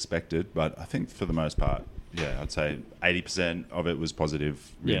people expected. But I think for the most part, I'd say 80% of it was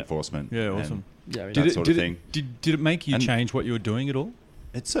positive reinforcement. Yeah, awesome. That sort of thing. Did it make you change what you were doing at all?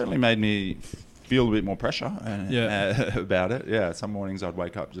 It certainly made me feel a bit more pressure about it. Yeah, some mornings I'd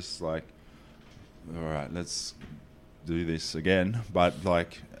wake up just like, all right, let's do this again. But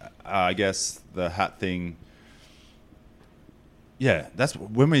like, I guess the hat thing, that's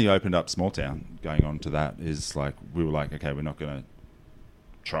when we opened up Small Town. Going on to that is like, we were like, okay, we're not going to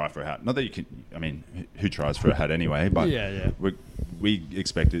try for a hat. Not that you can, I mean, who tries for a hat anyway? But we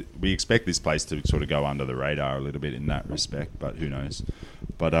expect this place to sort of go under the radar a little bit in that respect, but who knows?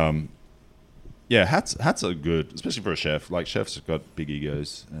 But hats are good, especially for a chef. Like, chefs have got big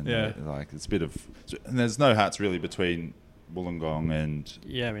egos, and like it's a bit of, and there's no hats really between Wollongong and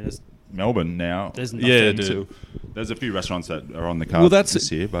there's Melbourne now. There's nothing. There's a few restaurants that are on the cards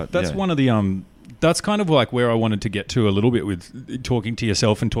this year, but that's one of the that's kind of like where I wanted to get to a little bit with talking to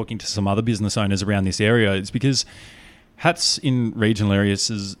yourself and talking to some other business owners around this area. It's because hats in regional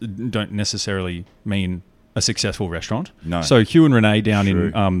areas don't necessarily mean a successful restaurant. No. So Hugh and Renee down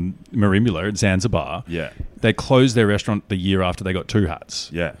in Merimbula at Zanzibar, they closed their restaurant the year after they got 2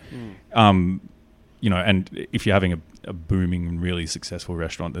 hats. Yeah. And if you're having a booming and really successful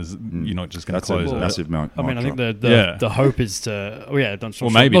restaurant, you're not just going to close it. Massive mic I think drop. the hope is to. Not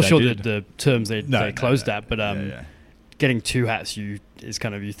sure the terms they closed that, but getting 2 hats, you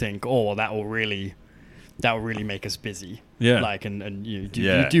think, that will really make us busy. Yeah, like and you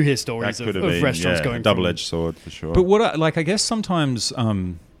do hear stories of restaurants going a double-edged sword for sure. But what I guess sometimes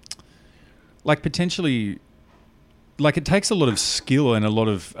potentially, it takes a lot of skill and a lot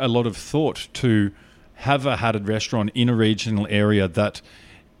of thought to have a hatted restaurant in a regional area that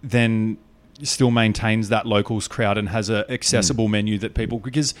then still maintains that locals crowd and has a accessible menu that people,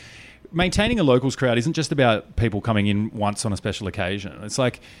 because maintaining a locals crowd isn't just about people coming in once on a special occasion. It's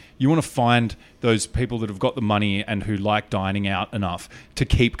like you want to find those people that have got the money and who like dining out enough to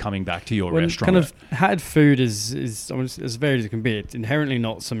keep coming back to your restaurant. Kind of hatted food is as varied as it can be. It's inherently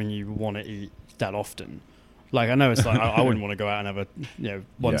not something you want to eat that often. Like, I know it's like, I wouldn't want to go out and have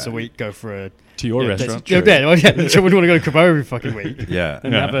once a week, go for a... To your restaurant? I wouldn't want to go to Cabo every fucking week. Yeah.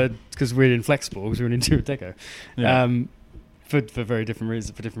 And because we're inflexible, because we're an interior deco. For very different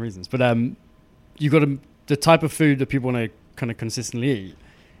reasons. But you got the type of food that people want to kind of consistently eat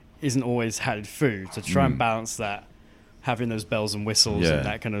isn't always healthy food. So try and balance that, having those bells and whistles and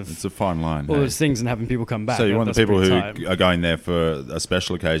that kind of... It's a fine line. All those things and having people come back. So you want the people who are going there for a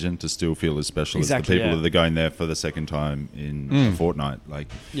special occasion to still feel as special as the people that are going there for the second time in a fortnight. Like,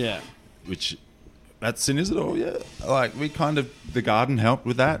 which... At St. Isidore, like we kind of, the garden helped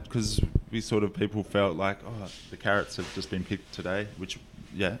with that because we sort of, people felt like, oh, the carrots have just been picked today, which,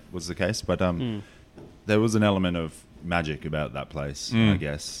 was the case. But there was an element of magic about that place, I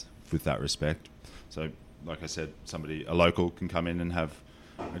guess, with that respect. So, like I said, a local can come in and have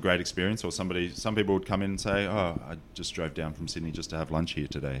a great experience, or some people would come in and say, oh, I just drove down from Sydney just to have lunch here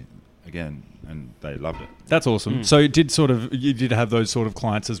today. Again, and they loved it. That's awesome. So you did have those sort of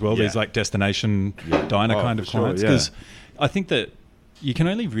clients as well. These like destination diner kind of clients. Because I think that you can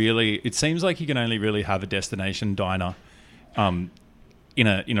only really, it seems like you can only really have a destination diner in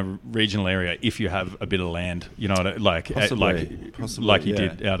a regional area if you have a bit of land. You know, possibly, like you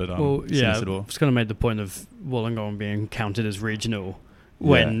did out at I was going to make the point of Wollongong being counted as regional.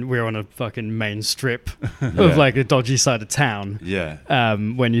 When we're on a fucking main strip of like a dodgy side of town.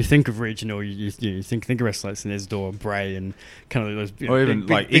 When you think of regional, you think of restaurants in Isidore, Bray, and kind of those. Or even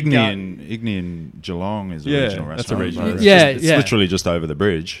like Igni and Geelong is a regional restaurant. That's a regional restaurant. It's literally just over the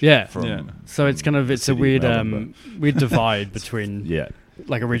bridge. So it's kind of a weird weird divide between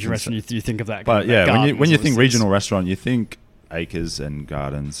like a regional restaurant. You think of that. But when you think regional restaurant, you think acres and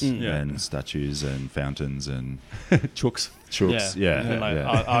gardens and statues and fountains and chooks.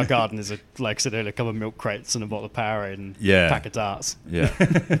 Our garden is like I said earlier, a couple of milk crates and a bottle of Powerade and a pack of darts.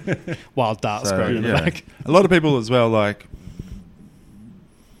 Wild darts growing in the back. A lot of people as well, like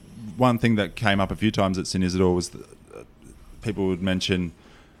one thing that came up a few times at St. Isidore was that people would mention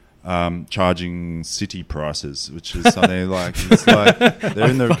charging city prices, which is something like, it's like they're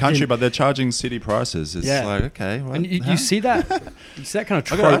in the country but they're charging city prices. It's like, okay, and you see that kind of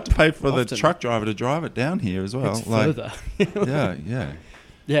trope. I have to pay for the truck driver to drive it down here as well. It's further.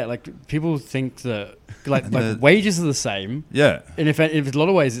 Like people think that like wages are the same. And if in a lot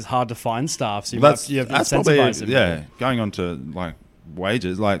of ways it's hard to find staff, so you have to incentivize them. Going on to like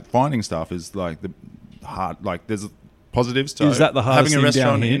wages, like finding staff is like the hard. Like there's positives to having a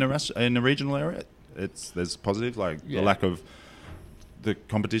restaurant in a regional area. There's positives like the lack of the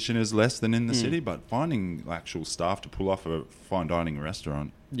competition is less than in the city, but finding actual staff to pull off a fine dining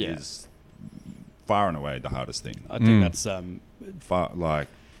restaurant is far and away the hardest thing. I think that's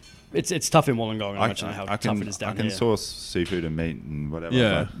it's tough in Wollongong. I imagine how tough it is down here. I can source seafood and meat and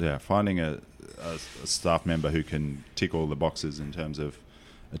whatever. But finding a staff member who can tick all the boxes in terms of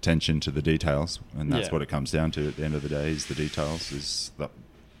attention to the details, and that's what it comes down to at the end of the day, is the details. It's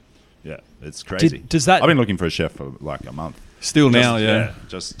crazy. I've been looking for a chef for like a month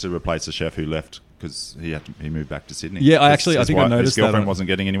just to replace a chef who left because he moved back to Sydney. I think I noticed his girlfriend wasn't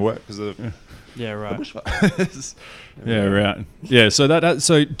getting any work because of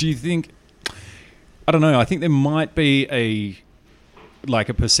so do you think, I don't know, I think there might be a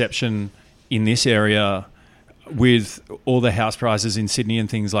perception in this area with all the house prices in Sydney and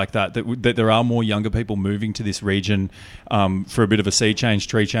things like that there are more younger people moving to this region for a bit of a tree change,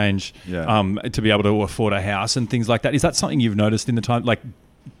 to be able to afford a house and things like that. Is that something you've noticed in the time? Like,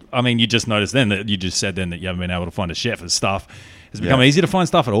 I mean, you just noticed then that you just said then that you haven't been able to find a chef as staff. Has it become easy to find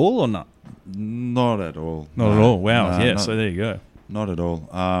staff at all or not? Not at all. Not at all. Wow. So there you go. Not at all.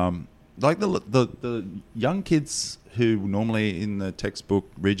 Like the young kids who normally in the textbook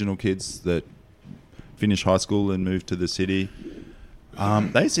regional kids that finish high school and move to the city,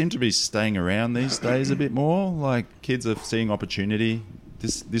 they seem to be staying around these days a bit more. Like kids are seeing opportunity.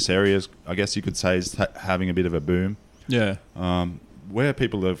 This area, I guess you could say, is having a bit of a boom. Where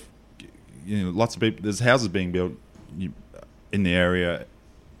people have, lots of people. There's houses being built in the area,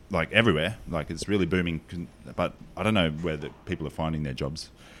 like everywhere. Like it's really booming. But I don't know where the people are finding their jobs.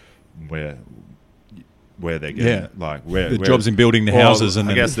 Where they're getting where jobs in building the houses. And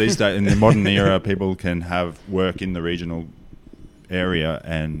I guess these days in the modern era, people can have work in the regional area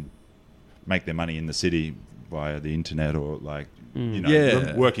and make their money in the city via the internet or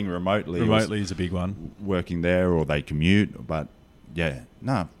working remotely. Remotely is a big one. Working there, or they commute. But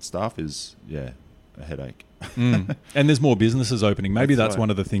staff is a headache. And there's more businesses opening. Maybe that's right. one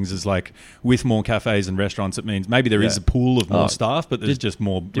of the things is like with more cafes and restaurants, it means maybe there is a pool of more staff, but there's just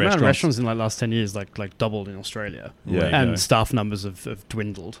more The amount of restaurants in like last 10 years like doubled in Australia. Yeah. And staff numbers have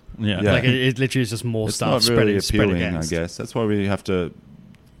dwindled. Yeah. Yeah. Like it literally is just more It's staff not spread really appealing, against. I guess. That's why we have to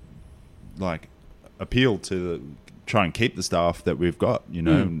like appeal to try and keep the staff that we've got, you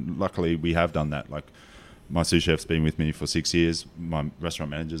know. And luckily we have done that. Like my sous chef's been with me for 6 years. My restaurant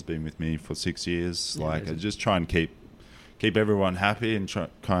manager's been with me for 6 years. Yeah, like I amazing. just try and keep everyone happy and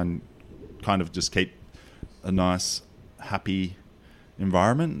kind of just keep a nice, happy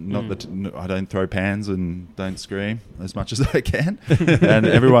environment. Not that I don't throw pans and don't scream as much as I can, and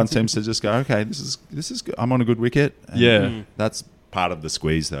everyone seems to just go, okay, this is good. I'm on a good wicket. And that's part of the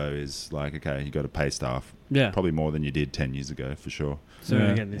squeeze, though. Is like, okay, you got to pay staff, probably more than you did 10 years ago for sure. So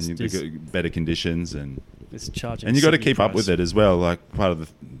again, And you get better conditions and it's charging. you got to silly keep up price. with it as well. Like part of the,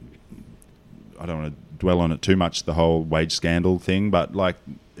 I don't want to dwell on it too much, the whole wage scandal thing, but like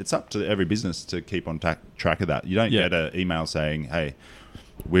it's up to every business to keep on track of that. You don't get an email saying, hey,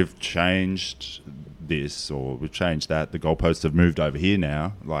 we've changed this or we've changed that. The goalposts have moved over here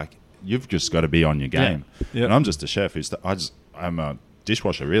now. Like you've just got to be on your game. Yeah. And I'm just a chef I'm a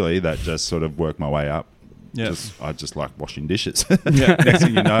dishwasher really that just sort of worked my way up. Yeah. I just like washing dishes. Next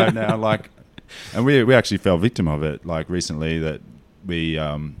thing you know now, like, and we actually fell victim of it. Like recently that we,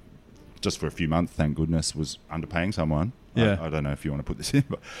 just for a few months, thank goodness, was underpaying someone. Yeah. I don't know if you want to put this in,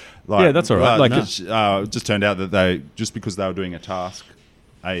 but like, Yeah, that's all right. Like, it just turned out that just because they were doing a task,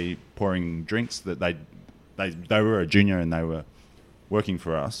 pouring drinks, that they were a junior and they were working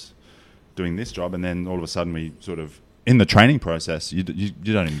for us doing this job, and then all of a sudden we sort of, in the training process, you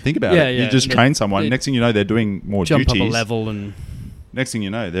don't even think about it. You just train someone. Next thing you know, they're doing more jump duties. up a level, and Next thing you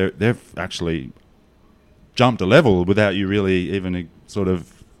know, they've actually jumped a level without you really even sort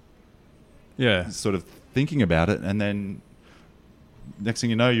of thinking about it, and then next thing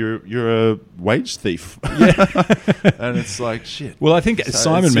you know, you're a wage thief. And it's like shit. Well, I think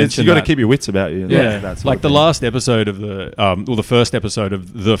Simon mentioned you got to that. keep your wits about you. That's like the last episode of the first episode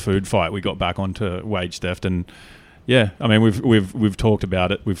of the food fight. We got back onto wage theft, and I mean we've talked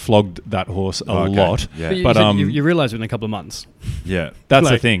about it. We've flogged that horse a lot. Yeah. but you realise within a couple of months. Yeah, that's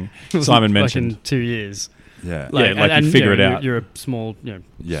like, the thing. Simon mentioned like in 2 years. Yeah, you figure it out. You're a small,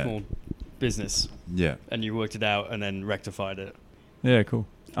 small business. Yeah, and you worked it out and then rectified it. Yeah, cool.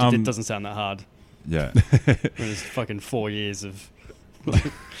 It doesn't sound that hard. Yeah, It's fucking 4 years of.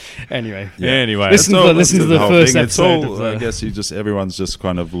 Anyway. Yeah. Anyway, listen to the whole first thing. episode. It's all, I guess everyone's just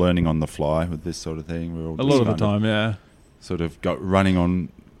kind of learning on the fly with this sort of thing. We're all a lot of the time, sort of got running on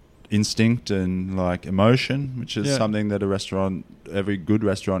instinct and like emotion, which is something that every good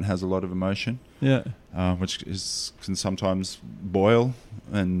restaurant has a lot of emotion. Yeah, which can sometimes boil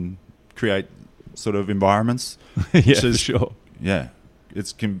and create sort of environments. For sure. Yeah,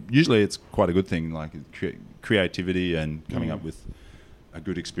 usually it's quite a good thing, like creativity and coming up with a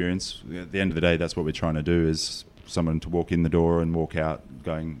good experience. At the end of the day, that's what we're trying to do, is someone to walk in the door and walk out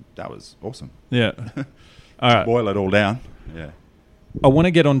going, that was awesome. Yeah. All right. Boil it all down. Yeah. I want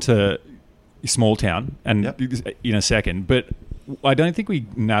to get onto small town and in a second, but I don't think we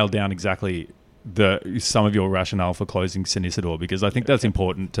nailed down exactly some of your rationale for closing St. Isidore, because I think that's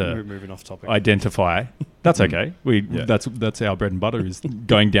important to moving off topic. Identify. That's okay. That's our bread and butter, is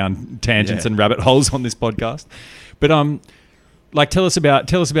going down tangents and rabbit holes on this podcast. But like tell us about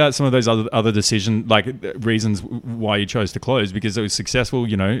some of those other decision, like reasons why you chose to close, because it was successful,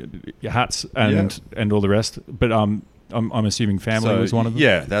 your hats and all the rest. But I'm assuming family was one of them.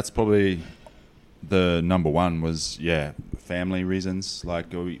 Yeah, that's probably the number one, was family reasons. Like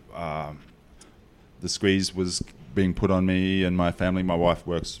the squeeze was being put on me and my family. My wife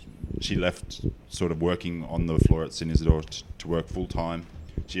she left sort of working on the floor at St. Isidore to work full time.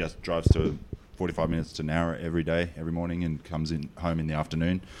 She drives to 45 minutes to an hour every day, every morning, and comes home in the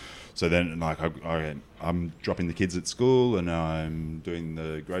afternoon. So then, like, I'm dropping the kids at school, and I'm doing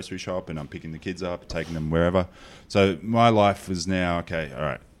the grocery shop, and I'm picking the kids up, taking them wherever. So my life is now, okay, all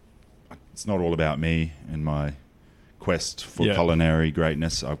right, it's not all about me and my quest for culinary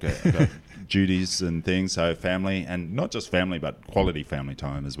greatness. I've got duties and things, so family, and not just family, but quality family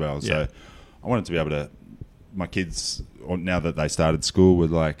time as well. So I wanted to be able to, my kids, now that they started school, were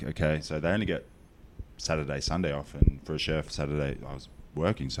like, okay, so they only get Saturday, Sunday off, and for a chef, Saturday I was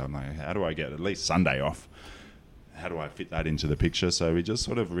working, so I'm like, how do I get at least Sunday off? How do I fit that into the picture? So we just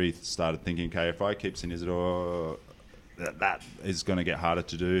sort of started thinking, okay, if I keep St. Isidore, that is going to get harder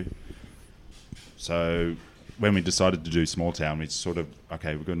to do. So when we decided to do small town, we sort of,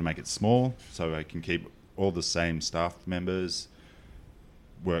 okay, we're going to make it small so I can keep all the same staff members,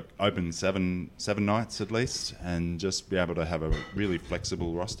 work open seven nights at least, and just be able to have a really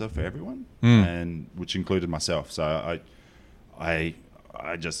flexible roster for everyone, and which included myself. So I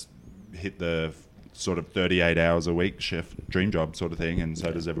just hit the sort of 38 hours a week chef dream job sort of thing, and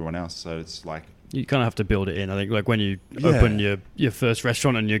so does everyone else. So it's like, you kind of have to build it in. I think, like when you open your first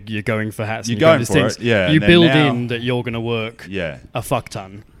restaurant and you're going for hats, you're and going these for things, it, yeah. You and build now, in that you're going to work a fuck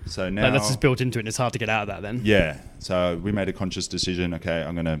ton. So now like, that's just built into it, and it's hard to get out of that then. Yeah. So we made a conscious decision. Okay,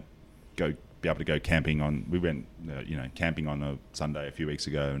 I'm going to be able to go camping on. We went, camping on a Sunday a few weeks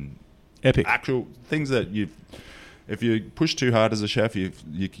ago, and epic actual things that if you push too hard as a chef,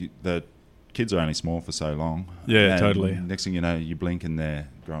 the kids are only small for so long. Yeah, and totally. Next thing you know, you blink and they're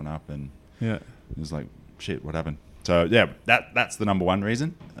grown up, and it was like, shit, what happened? So yeah, that's the number one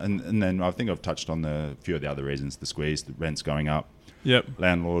reason, and then I think I've touched on a few of the other reasons: the squeeze, the rent's going up. Yep.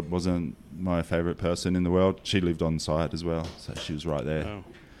 Landlord wasn't my favourite person in the world. She lived on site as well, so she was right there,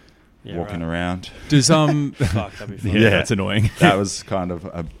 walking around. Does Fuck, that'd be fun. yeah, that's annoying. That was kind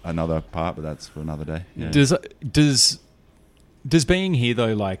of another part, but that's for another day. Yeah. Does being here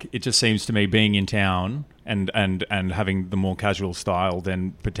though, like, it just seems to me being in town and having the more casual style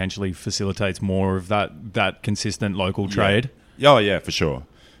then potentially facilitates more of that consistent local trade. Oh yeah, for sure.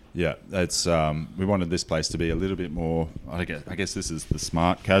 Yeah, that's we wanted this place to be a little bit more. I guess this is the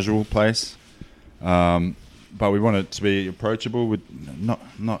smart casual place, but we want it to be approachable with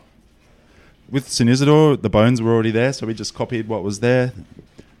not with St. Isidore. The bones were already there, so we just copied what was there.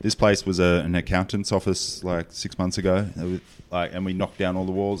 This place was an accountant's office like 6 months ago, and we knocked down all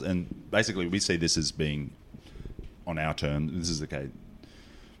the walls. And basically, we see this as being on our terms. This is okay.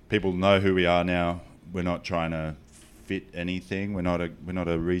 People know who we are now. We're not trying to fit anything. We're not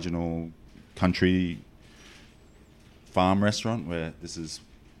a regional country farm restaurant where this is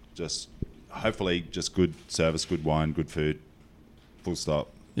just hopefully just good service, good wine, good food, full stop.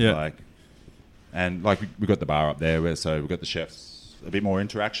 Yeah. We got the bar up there, so we've got the chefs, a bit more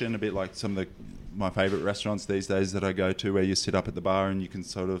interaction, a bit like some of my favourite restaurants these days that I go to, where you sit up at the bar and you can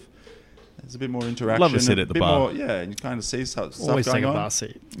sort of. There's a bit more interaction. Love to sit at the bar. More, and you kind of see stuff Always going take on. a bar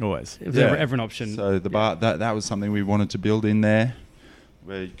seat. Always. If there's ever an option. So the bar, that was something we wanted to build in there,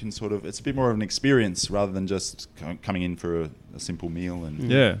 where you can sort of, it's a bit more of an experience rather than just coming in for a simple meal.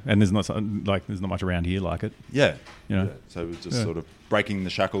 And and there's not much around here like it. Yeah. You know? So we're just sort of breaking the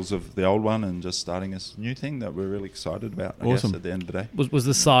shackles of the old one and just starting a new thing that we're really excited about, I guess, at the end of the day. Was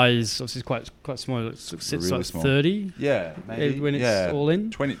the size, obviously quite small, it sits really like small. 30? Yeah, maybe. When it's all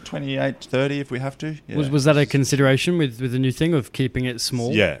in? 28, 30 if we have to. Yeah. Was that a consideration with the new thing of keeping it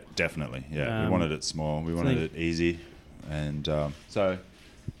small? Yeah, definitely. Yeah, we wanted it small. We wanted it easy. And so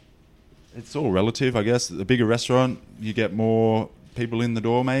it's all relative, I guess. A bigger restaurant, you get more people in the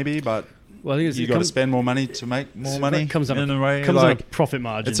door maybe, but well, I think you got to spend more money to make more money. It comes up in a way, comes up profit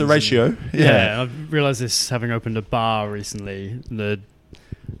margins. It's a ratio. Yeah, I've realised this having opened a bar recently.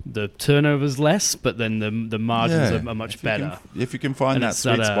 The turnover's less, but then the margins are much better. If you can find that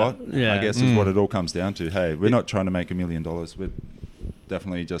sweet spot, I guess is what it all comes down to. Hey, we're not trying to make $1 million. We're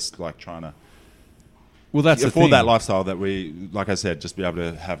definitely just like trying to afford that lifestyle that we, like I said, just be able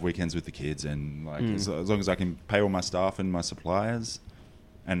to have weekends with the kids, and like as long as I can pay all my staff and my suppliers.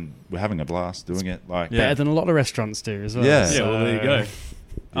 And we're having a blast doing it. Better than a lot of restaurants do as well. Yeah. So, well, there you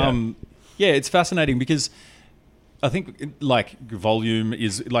go. It's fascinating because I think like volume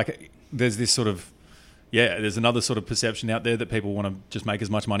is like there's this sort of there's another sort of perception out there that people want to just make as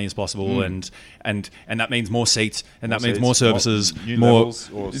much money as possible, and that means more seats, and that means more services, more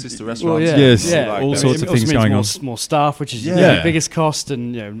levels or sister restaurants. All sorts of things going on. More staff, which is the biggest cost,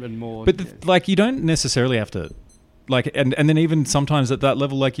 and more. But you don't necessarily have to. And then even sometimes at that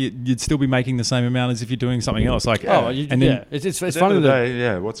level, like you'd still be making the same amount as if you're doing something else. It's funny the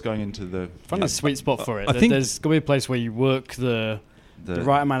day, what's going into the sweet spot for it. I think there's going to be a place where you work the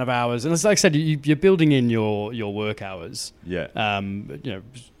right amount of hours, and it's like I said, you're building in your work hours. Yeah.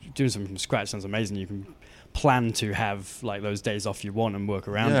 Doing something from scratch sounds amazing. You can plan to have like those days off you want and work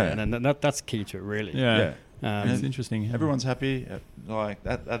around it, and then that's key to it, really. Yeah. It's interesting. Everyone's happy. Like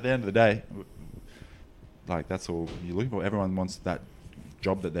at the end of the day. Like that's all you're looking for. Everyone wants that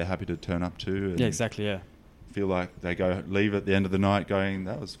job that they're happy to turn up to. And exactly. Yeah. Feel like they leave at the end of the night going,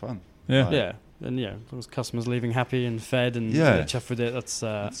 that was fun. Yeah. And those customers leaving happy and fed and chuffed with it.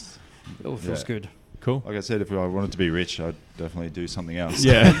 It all feels good. Cool. Like I said, if I wanted to be rich, I'd definitely do something else.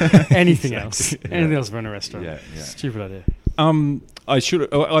 Yeah. Anything else for a restaurant. Yeah. Stupid idea.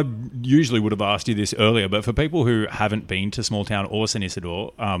 I usually would have asked you this earlier, but for people who haven't been to Small Town or St.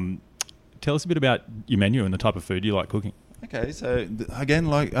 Isidore, tell us a bit about your menu and the type of food you like cooking. Okay, so again,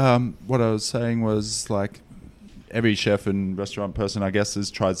 like what I was saying was like every chef and restaurant person, I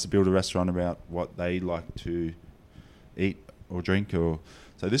guess, tries to build a restaurant about what they like to eat or drink.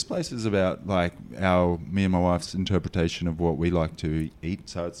 So this place is about like me and my wife's interpretation of what we like to eat.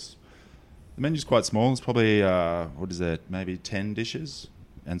 So the menu's quite small. It's probably maybe 10 dishes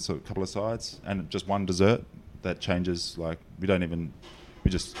and so a couple of sides and just one dessert that changes. Like we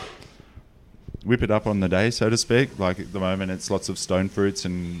just whip it up on the day, so to speak. Like at the moment it's lots of stone fruits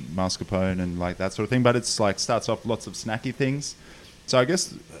and mascarpone and like that sort of thing, but it's like starts off lots of snacky things. So I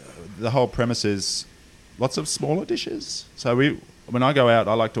guess the whole premise is lots of smaller dishes. So when I go out,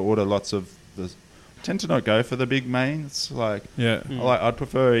 I like to order lots of tend to not go for the big mains. Like I'd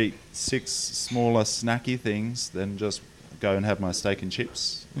prefer eat 6 smaller snacky things than just go and have my steak and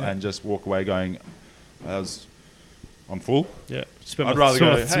chips and just walk away going, I'm full. Yeah, I'd rather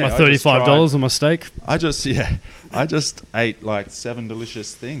go. It's my $35 on my steak. I just ate like 7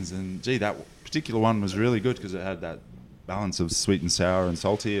 delicious things, and gee, that particular one was really good because it had that balance of sweet and sour and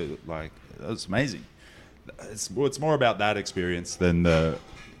salty. It was amazing. It's more about that experience than the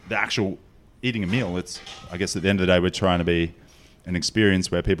actual eating a meal. I guess at the end of the day, we're trying to be an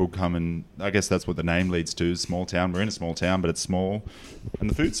experience where people come, and I guess that's what the name leads to. Small town. We're in a small town, but it's small, and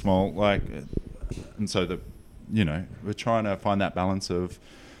the food's small. And so we're trying to find that balance of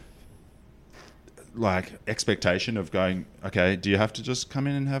like expectation of going, okay, do you have to just come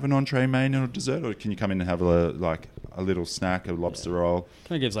in and have an entree, main, and a dessert, or can you come in and have a little snack, a lobster roll?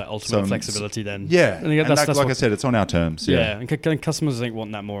 Kind of gives like ultimate flexibility then. Yeah, that's like I said, it's on our terms. Yeah, and customers I think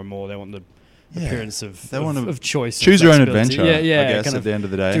want that more and more. They want the appearance of choice. Choose your own adventure. Yeah, I guess at the end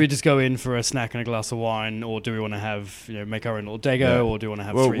of the day. Do we just go in for a snack and a glass of wine, or do we want to have make our own little dago, or do we want to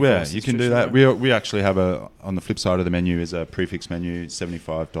have 3 courses? You can do that. We actually have on the flip side of the menu is a prefix menu,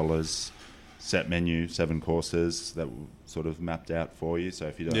 $75 set menu, 7 courses that sort of mapped out for you. So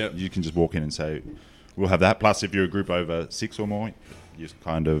if you don't, you can just walk in and say, we'll have that. Plus, if you're a group over 6 or more, you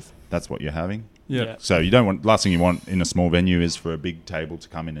that's what you're having. Yeah. So last thing you want in a small venue is for a big table to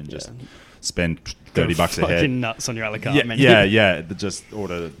come in and just spend $30 a head. Fucking nuts on your a la carte menu. Yeah. Just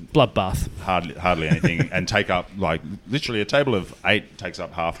order bloodbath. Hardly anything, and take up like literally a table of 8 takes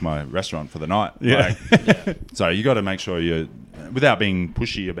up half my restaurant for the night. Yeah. So you got to make sure you're, without being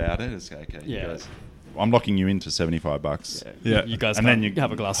pushy about it. It's okay. Yeah. Guys, I'm locking you into $75. Yeah. You guys, and then you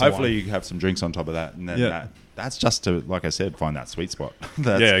have a glass of wine. Hopefully, you have some drinks on top of that, and then that's just to, like I said, find that sweet spot.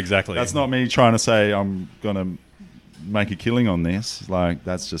 Exactly. That's not me trying to say I'm gonna make a killing on this. Like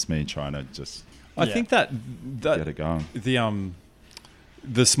that's just me trying to just. I think that get it going.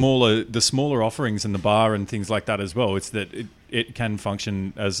 The smaller offerings in the bar and things like that as well. It's that it can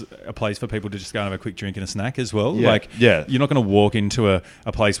function as a place for people to just go and have a quick drink and a snack as well. Yeah. You're not going to walk into a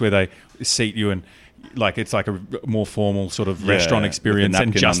place where they seat you and like it's like a more formal sort of restaurant experience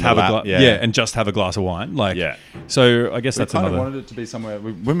and just have and just have a glass of wine. So I guess that's another. We wanted it to be somewhere.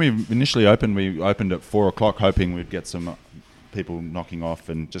 When we initially opened, we opened at 4:00, hoping we'd get some people knocking off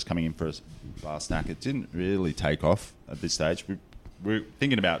and just coming in for a bar snack. It didn't really take off at this stage. We're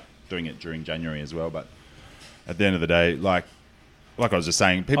thinking about doing it during January as well, but at the end of the day, like I was just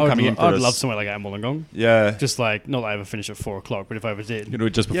saying, people coming in for I'd love somewhere like at Wollongong. Yeah. Just like, not that I ever finish at 4:00, but if I ever did. You do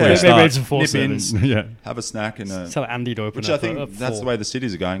it just before you start. Maybe it's a 4 service. Have a snack and tell Andy to open which I think that's the way the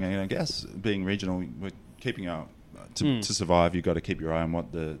cities are going. And I guess being regional, we're keeping our to survive. You've got to keep your eye on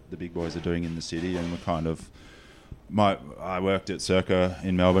what the big boys are doing in the city, and we're kind of. I worked at Circa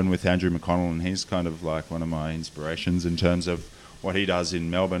in Melbourne with Andrew McConnell, and he's kind of like one of my inspirations in terms of what he does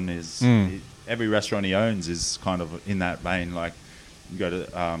in Melbourne. Is every restaurant he owns is kind of in that vein. Like you go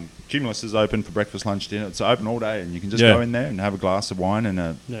to Cumulus is open for breakfast, lunch, dinner. It's open all day, and you can just go in there and have a glass of wine and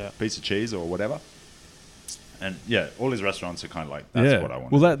a piece of cheese or whatever. And all his restaurants are kind of like that's what I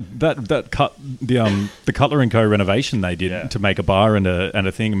want. Well, the Cutler and Co renovation they did to make a bar and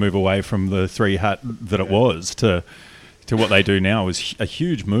a thing and move away from the 3 hat that it was to what they do now is a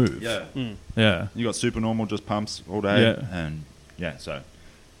huge move. Yeah. You got super normal, just pumps all day, and so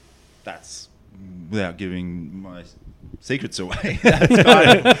that's without giving my secrets away.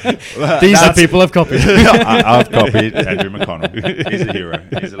 These are people I've copied. I've copied Andrew McConnell. He's a hero.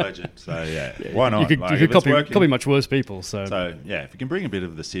 He's a legend. So why not? You could copy much worse people. So if you can bring a bit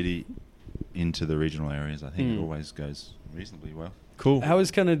of the city into the regional areas, I think it always goes reasonably well. Cool. How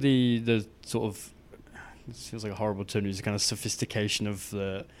is kind of the sort of, it feels like a horrible term, is the kind of sophistication of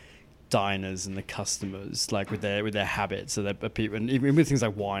the diners and the customers, like with their habits, so that people, and even with things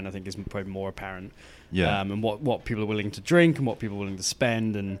like wine, I think is probably more apparent. And what people are willing to drink and what people are willing to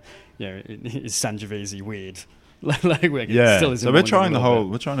spend, and is Sangiovese weird? Still so we're trying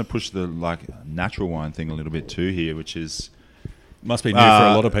to push the like natural wine thing a little bit too here, which is Must be new for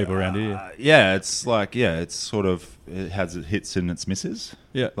a lot of people around here. Yeah, it's like it's sort of it has its hits and its misses.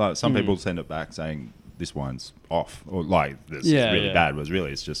 Yeah, like some people send it back saying this wine's off, or like this is really bad. Was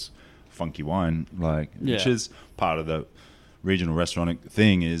really it's just funky wine, like which is part of the regional restaurant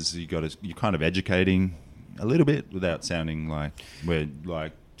thing. Is you're kind of educating a little bit without sounding like we're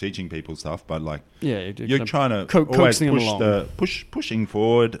like teaching people stuff, but like you're trying to always pushing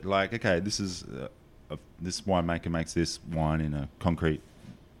forward. Like, okay, this is this winemaker makes this wine in a concrete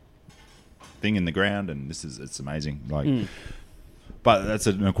thing in the ground, and it's amazing. Like, but that's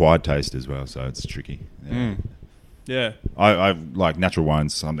an acquired taste as well, so it's tricky. Yeah, I like natural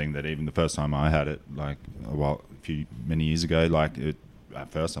wine's something that even the first time I had it, like many years ago, like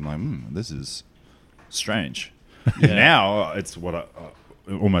at first I'm like, this is strange. Now it's what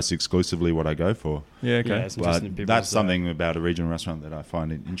almost exclusively what I go for. Yeah, okay. But that's something about a regional restaurant that I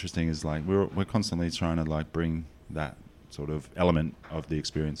find interesting is like we're constantly trying to like bring that sort of element of the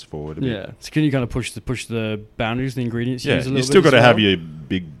experience forward a bit. So can you kind of push the boundaries, the ingredients you use a little bit? You still got to have your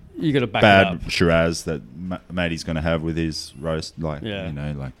big you got to bad Shiraz that Matty's going to have with his roast, like you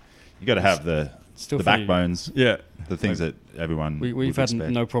know, like you got to have the backbones, the things that everyone. We've had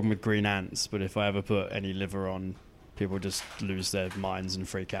no problem with green ants, but if I ever put any liver on, people just lose their minds and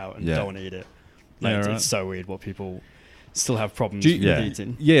freak out and don't want to eat it. Like it's so weird what people still have problems with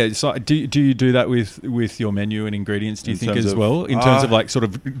eating. Yeah, so do you do that with your menu and ingredients? Do you think as well in terms of like sort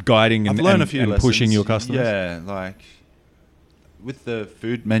of guiding and pushing your customers? Yeah, like with the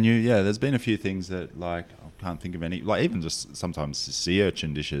food menu, there's been a few things that like I can't think of any. Like even just sometimes sea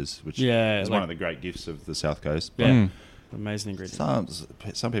urchin dishes, which is one of the great gifts of the South Coast. But amazing ingredients.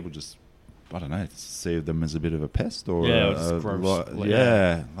 Some people just, I don't know, see them as a bit of a pest or it's gross.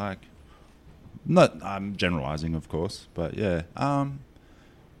 Like not. I'm generalising, of course, but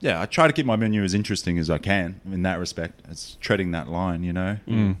I try to keep my menu as interesting as I can in that respect. It's treading that line, you know.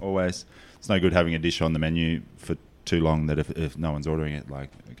 Always, it's no good having a dish on the menu for too long that if no one's ordering it,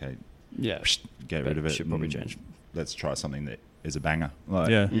 like okay, get rid of it. Should probably change. Let's try something that is a banger. Like,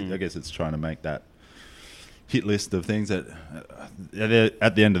 I guess it's trying to make that hit list of things that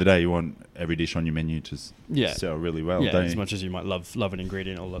at the end of the day you want every dish on your menu to sell really well. Don't as you? much as you might love an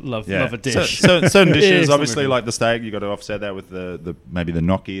ingredient or love a dish. So certain dishes, obviously, like the steak, you got to offset that with the maybe the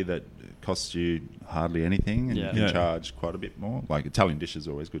gnocchi that costs you hardly anything, and you can charge quite a bit more. Like Italian dishes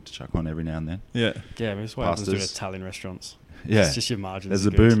are always good to chuck on every now and then. That's why I was doing Italian restaurants. It's just your margins. There's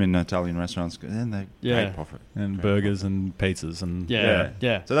a boom in Italian restaurants, and they great profit and burgers and pizzas and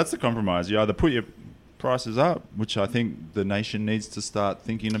So that's the compromise. You either put your prices up, which I think the nation needs to start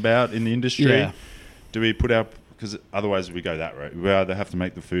thinking about in the industry. Do we put our, because otherwise we go that route. We either have to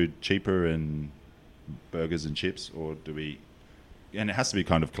make the food cheaper and burgers and chips, or do we, and it has to be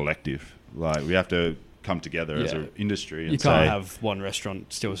kind of collective. Like we have to come together as an industry and you can't have one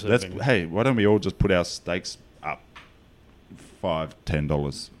restaurant still serving. Hey, why don't we all just put our steaks up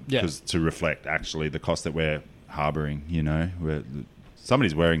 $5-10 to reflect actually the cost that we're harboring, you know, where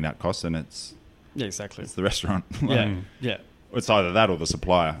somebody's wearing that cost and it's exactly. It's the restaurant. It's either that or the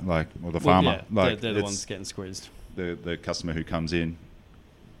supplier, like, or the farmer. Like, they're the ones getting squeezed. The customer who comes in,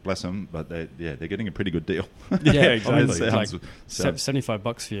 bless them, but they're getting a pretty good deal. Exactly. Like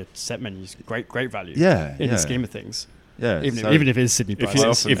 $75 for your set menus, great value. In the scheme of things. Even if it is Sydney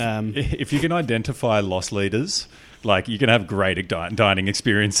prices. If you can identify loss leaders, like you can have great dining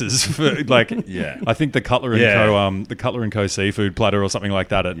experiences. For, like, I think the Cutler and Co seafood platter or something like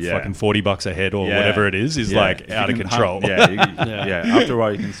that at fucking $40 a head or whatever it is like out of control. After a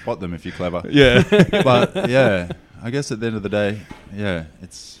while, you can spot them if you're clever. But I guess at the end of the day,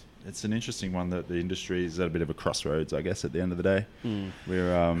 it's an interesting one that the industry is at a bit of a crossroads. I guess at the end of the day,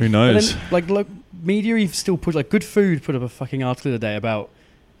 we're who knows? Then, like media, you've still put like Good Food put up a fucking article today about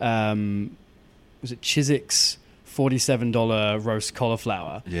was it Chiswick's $47 roast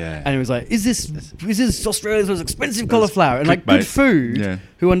cauliflower, and it was like, is this Australia's most expensive cauliflower? And like Good Food,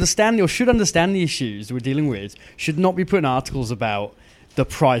 who understand or should understand the issues we're dealing with, should not be putting articles about the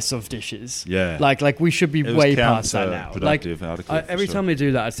price of dishes. Like we should be way past that now. Like every time they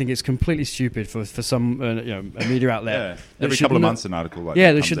do that, I think it's completely stupid for some a media outlet. Every couple of months an article like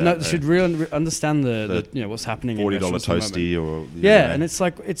they should really understand the what's happening. $40 toasty or and it's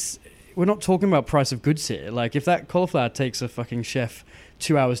like we're not talking about price of goods here. Like if that cauliflower takes a fucking chef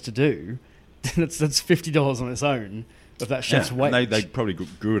 2 hours to do, then that's $50 on its own of that chef's wage. And they probably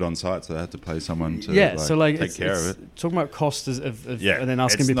grew it on site, so they had to pay someone to take care of it. Talking about cost of and then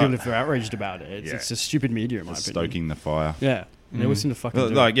asking people if they're outraged about it. It's just stupid media in my opinion. Stoking the fire. They always seem to fucking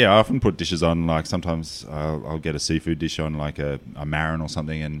do it. I often put dishes on, like sometimes I'll get a seafood dish on like a marin or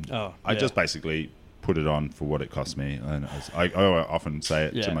something, and I just basically put it on for what it cost me. And I often say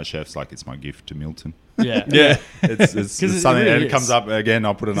it to my chefs, like it's my gift to Milton. Yeah. It's something really that comes up again.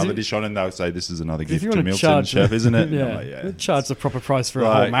 I'll put another dish on and they'll say, this is another gift to Milton, chef, isn't it? Yeah. Charge the proper price for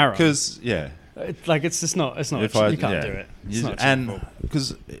a whole marrow. Because, it's just not, you can't do it. It's not and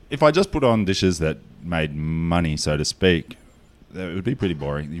because if I just put on dishes that made money, so to speak, it would be pretty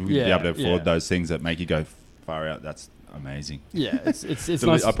boring. You wouldn't be able to afford those things that make you go far out. That's amazing. Yeah, it's so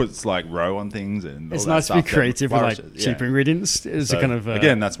nice. I put like roe on things, and it's nice to be creative with like cheaper ingredients. It's a kind of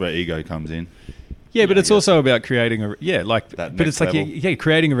again, that's where ego comes in. Yeah, but it's also about creating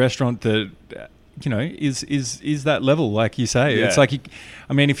creating a restaurant that is that level, like you say. Yeah. It's like,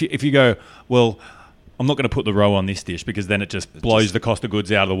 if you go, well, I'm not going to put the roe on this dish because then it just blows the cost of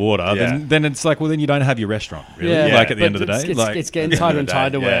goods out of the water. Yeah. Then it's like, well, then you don't have your restaurant, really. Yeah. Like at the end of the day, it's getting tighter and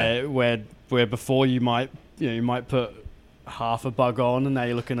tighter. Where before you might put half a bug on, and now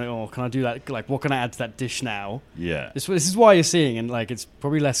you're looking at, can I do that? Like, what can I add to that dish now? Yeah, this is why you're seeing, and like it's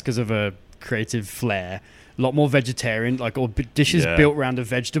probably less because of a creative flair. A lot more vegetarian, or dishes built around a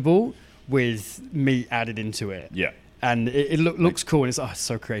vegetable with meat added into it. Yeah. And it looks cool, and it's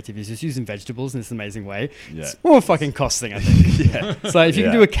so creative. He's just using vegetables in this amazing way. Yeah. It's more a fucking cost thing, I think. So if you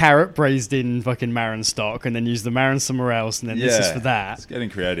can do a carrot braised in fucking marron stock and then use the marron somewhere else, and then this is for that. It's getting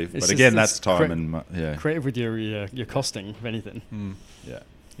creative. But again, that's time creative with your costing, if anything. Mm. Yeah.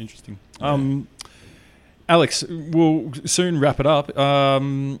 Interesting. Alex, we'll soon wrap it up.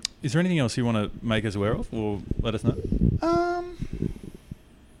 Is there anything else you want to make us aware of or let us know?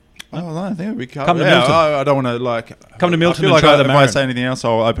 I think we come to Milton. I don't want to come to Milton and try the marron. If I say anything else,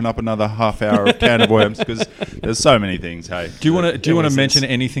 I'll open up another half hour of can of worms because there's so many things. Hey, do you want to mention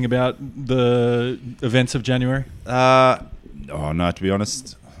anything about the events of January? No. To be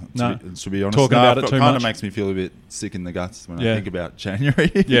honest. To be honest, talking about it too much kind of makes me feel a bit sick in the guts when I think about January.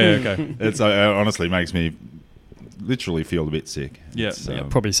 Okay. It honestly makes me literally feel a bit sick. Yeah,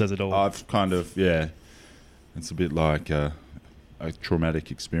 probably says it all. I've kind of it's a bit like a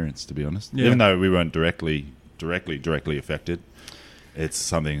traumatic experience, to be honest. Yeah. Even though we weren't directly affected, it's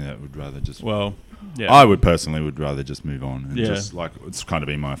something that would rather just. Well, I would rather just move on and just it's kind of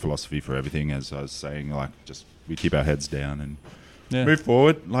been my philosophy for everything. As I was saying, just we keep our heads down and. Move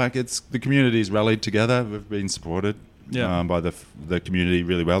forward. The community's rallied together. We've been supported by the community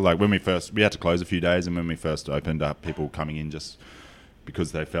really well. Like when we had to close a few days, and when we first opened up, people coming in just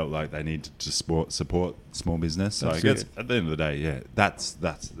because they felt like they needed to support small business. So I guess at the end of the day, that's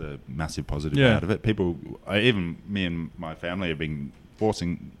the massive positive out of it. People, even me and my family, have been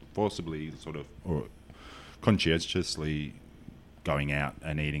forcibly or conscientiously going out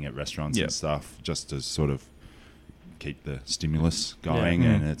and eating at restaurants and stuff just to sort of keep the stimulus going,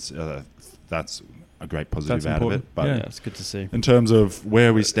 and it's that's a great positive out of it. But it's good to see. In terms of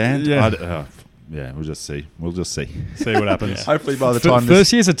where we stand, we'll just see. See what happens. Hopefully, by the time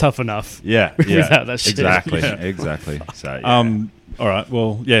first years are tough enough. Without that shit. Exactly. So, all right.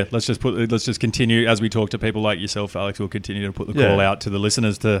 Well, let's just continue as we talk to people like yourself, Alex. We'll continue to put the call out to the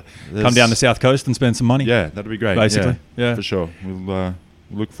listeners to come down the South Coast and spend some money. Yeah, that'd be great. Basically, for sure. We'll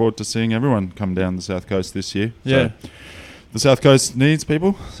look forward to seeing everyone come down the South Coast this year. Yeah. So the South Coast needs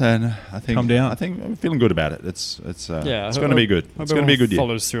people, and I think come down. I think I'm feeling good about it. It's going to be good. It's going to be a good year.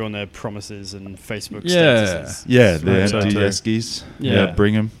 Follows through on their promises and Facebook statuses. The empty eskies.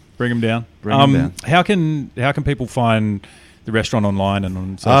 Bring them down. How can people find the restaurant online and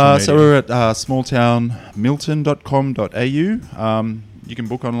on social media? So we're at smalltownmilton.com.au. You can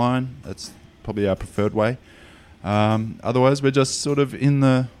book online. That's probably our preferred way. Otherwise, we're just sort of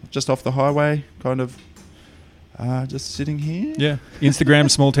just off the highway, kind of just sitting here. Yeah.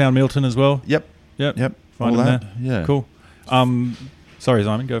 Instagram, Small Town Milton as well. Yep. Find them there. Yeah. Cool. Sorry,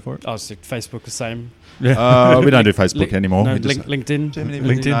 Simon, go for it. I was Facebook the same. Yeah. We don't do Facebook anymore. No, LinkedIn.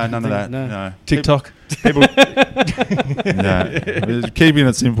 LinkedIn. No, none of that. No. TikTok. People. We're keeping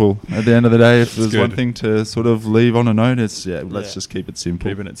it simple. At the end of the day, if there's one thing to sort of leave on a note, it's let's just keep it simple.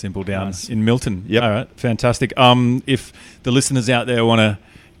 Keeping it simple down in Milton. Yep. All right. Fantastic. If the listeners out there want to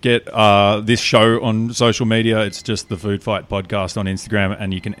get this show on social media, it's just the Food Fight Podcast on Instagram,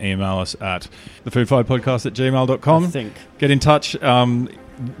 and you can email us at thefoodfightpodcast@gmail.com. I think. Get in touch.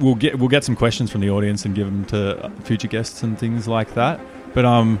 We'll get some questions from the audience and give them to future guests and things like that. But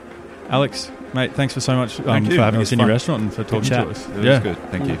Alex, mate, thanks for so much for having us in your restaurant and for talking to us. It was good.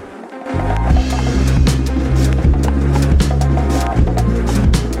 Thank you.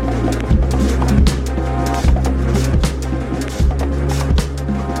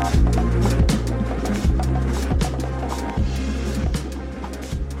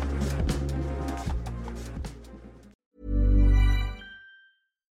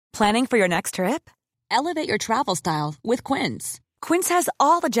 Planning for your next trip? Elevate your travel style with Quince. Quince has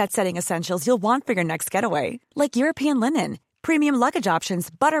all the jet-setting essentials you'll want for your next getaway, like European linen, premium luggage options,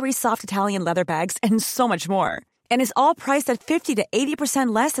 buttery soft Italian leather bags, and so much more. And is all priced at 50 to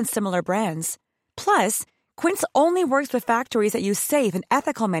 80% less than similar brands. Plus, Quince only works with factories that use safe and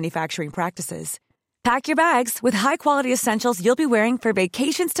ethical manufacturing practices. Pack your bags with high-quality essentials you'll be wearing for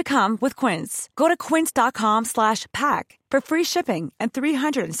vacations to come with Quince. Go to quince.com/pack for free shipping and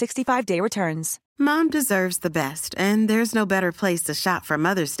 365-day returns. Mom deserves the best, and there's no better place to shop for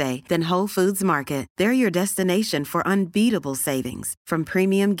Mother's Day than Whole Foods Market. They're your destination for unbeatable savings, from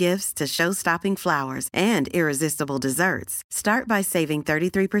premium gifts to show-stopping flowers and irresistible desserts. Start by saving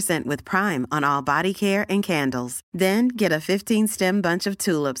 33% with Prime on all body care and candles. Then get a 15-stem bunch of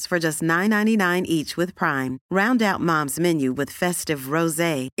tulips for just $9.99 each with Prime. Round out Mom's menu with festive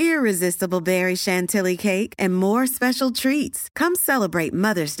rosé, irresistible berry chantilly cake, and more special treats. Come celebrate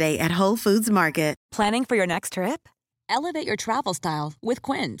Mother's Day at Whole Foods Market. Planning for your next trip? Elevate your travel style with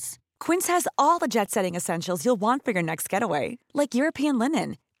Quince. Quince has all the jet-setting essentials you'll want for your next getaway, like European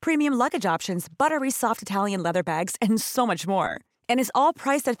linen, premium luggage options, buttery soft Italian leather bags, and so much more. And is all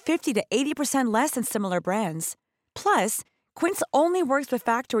priced at 50 to 80% less than similar brands. Plus, Quince only works with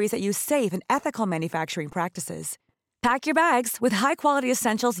factories that use safe and ethical manufacturing practices. Pack your bags with high-quality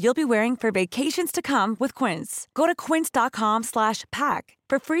essentials you'll be wearing for vacations to come with Quince. Go to quince.com/pack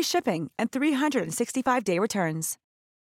for free shipping and 365-day returns.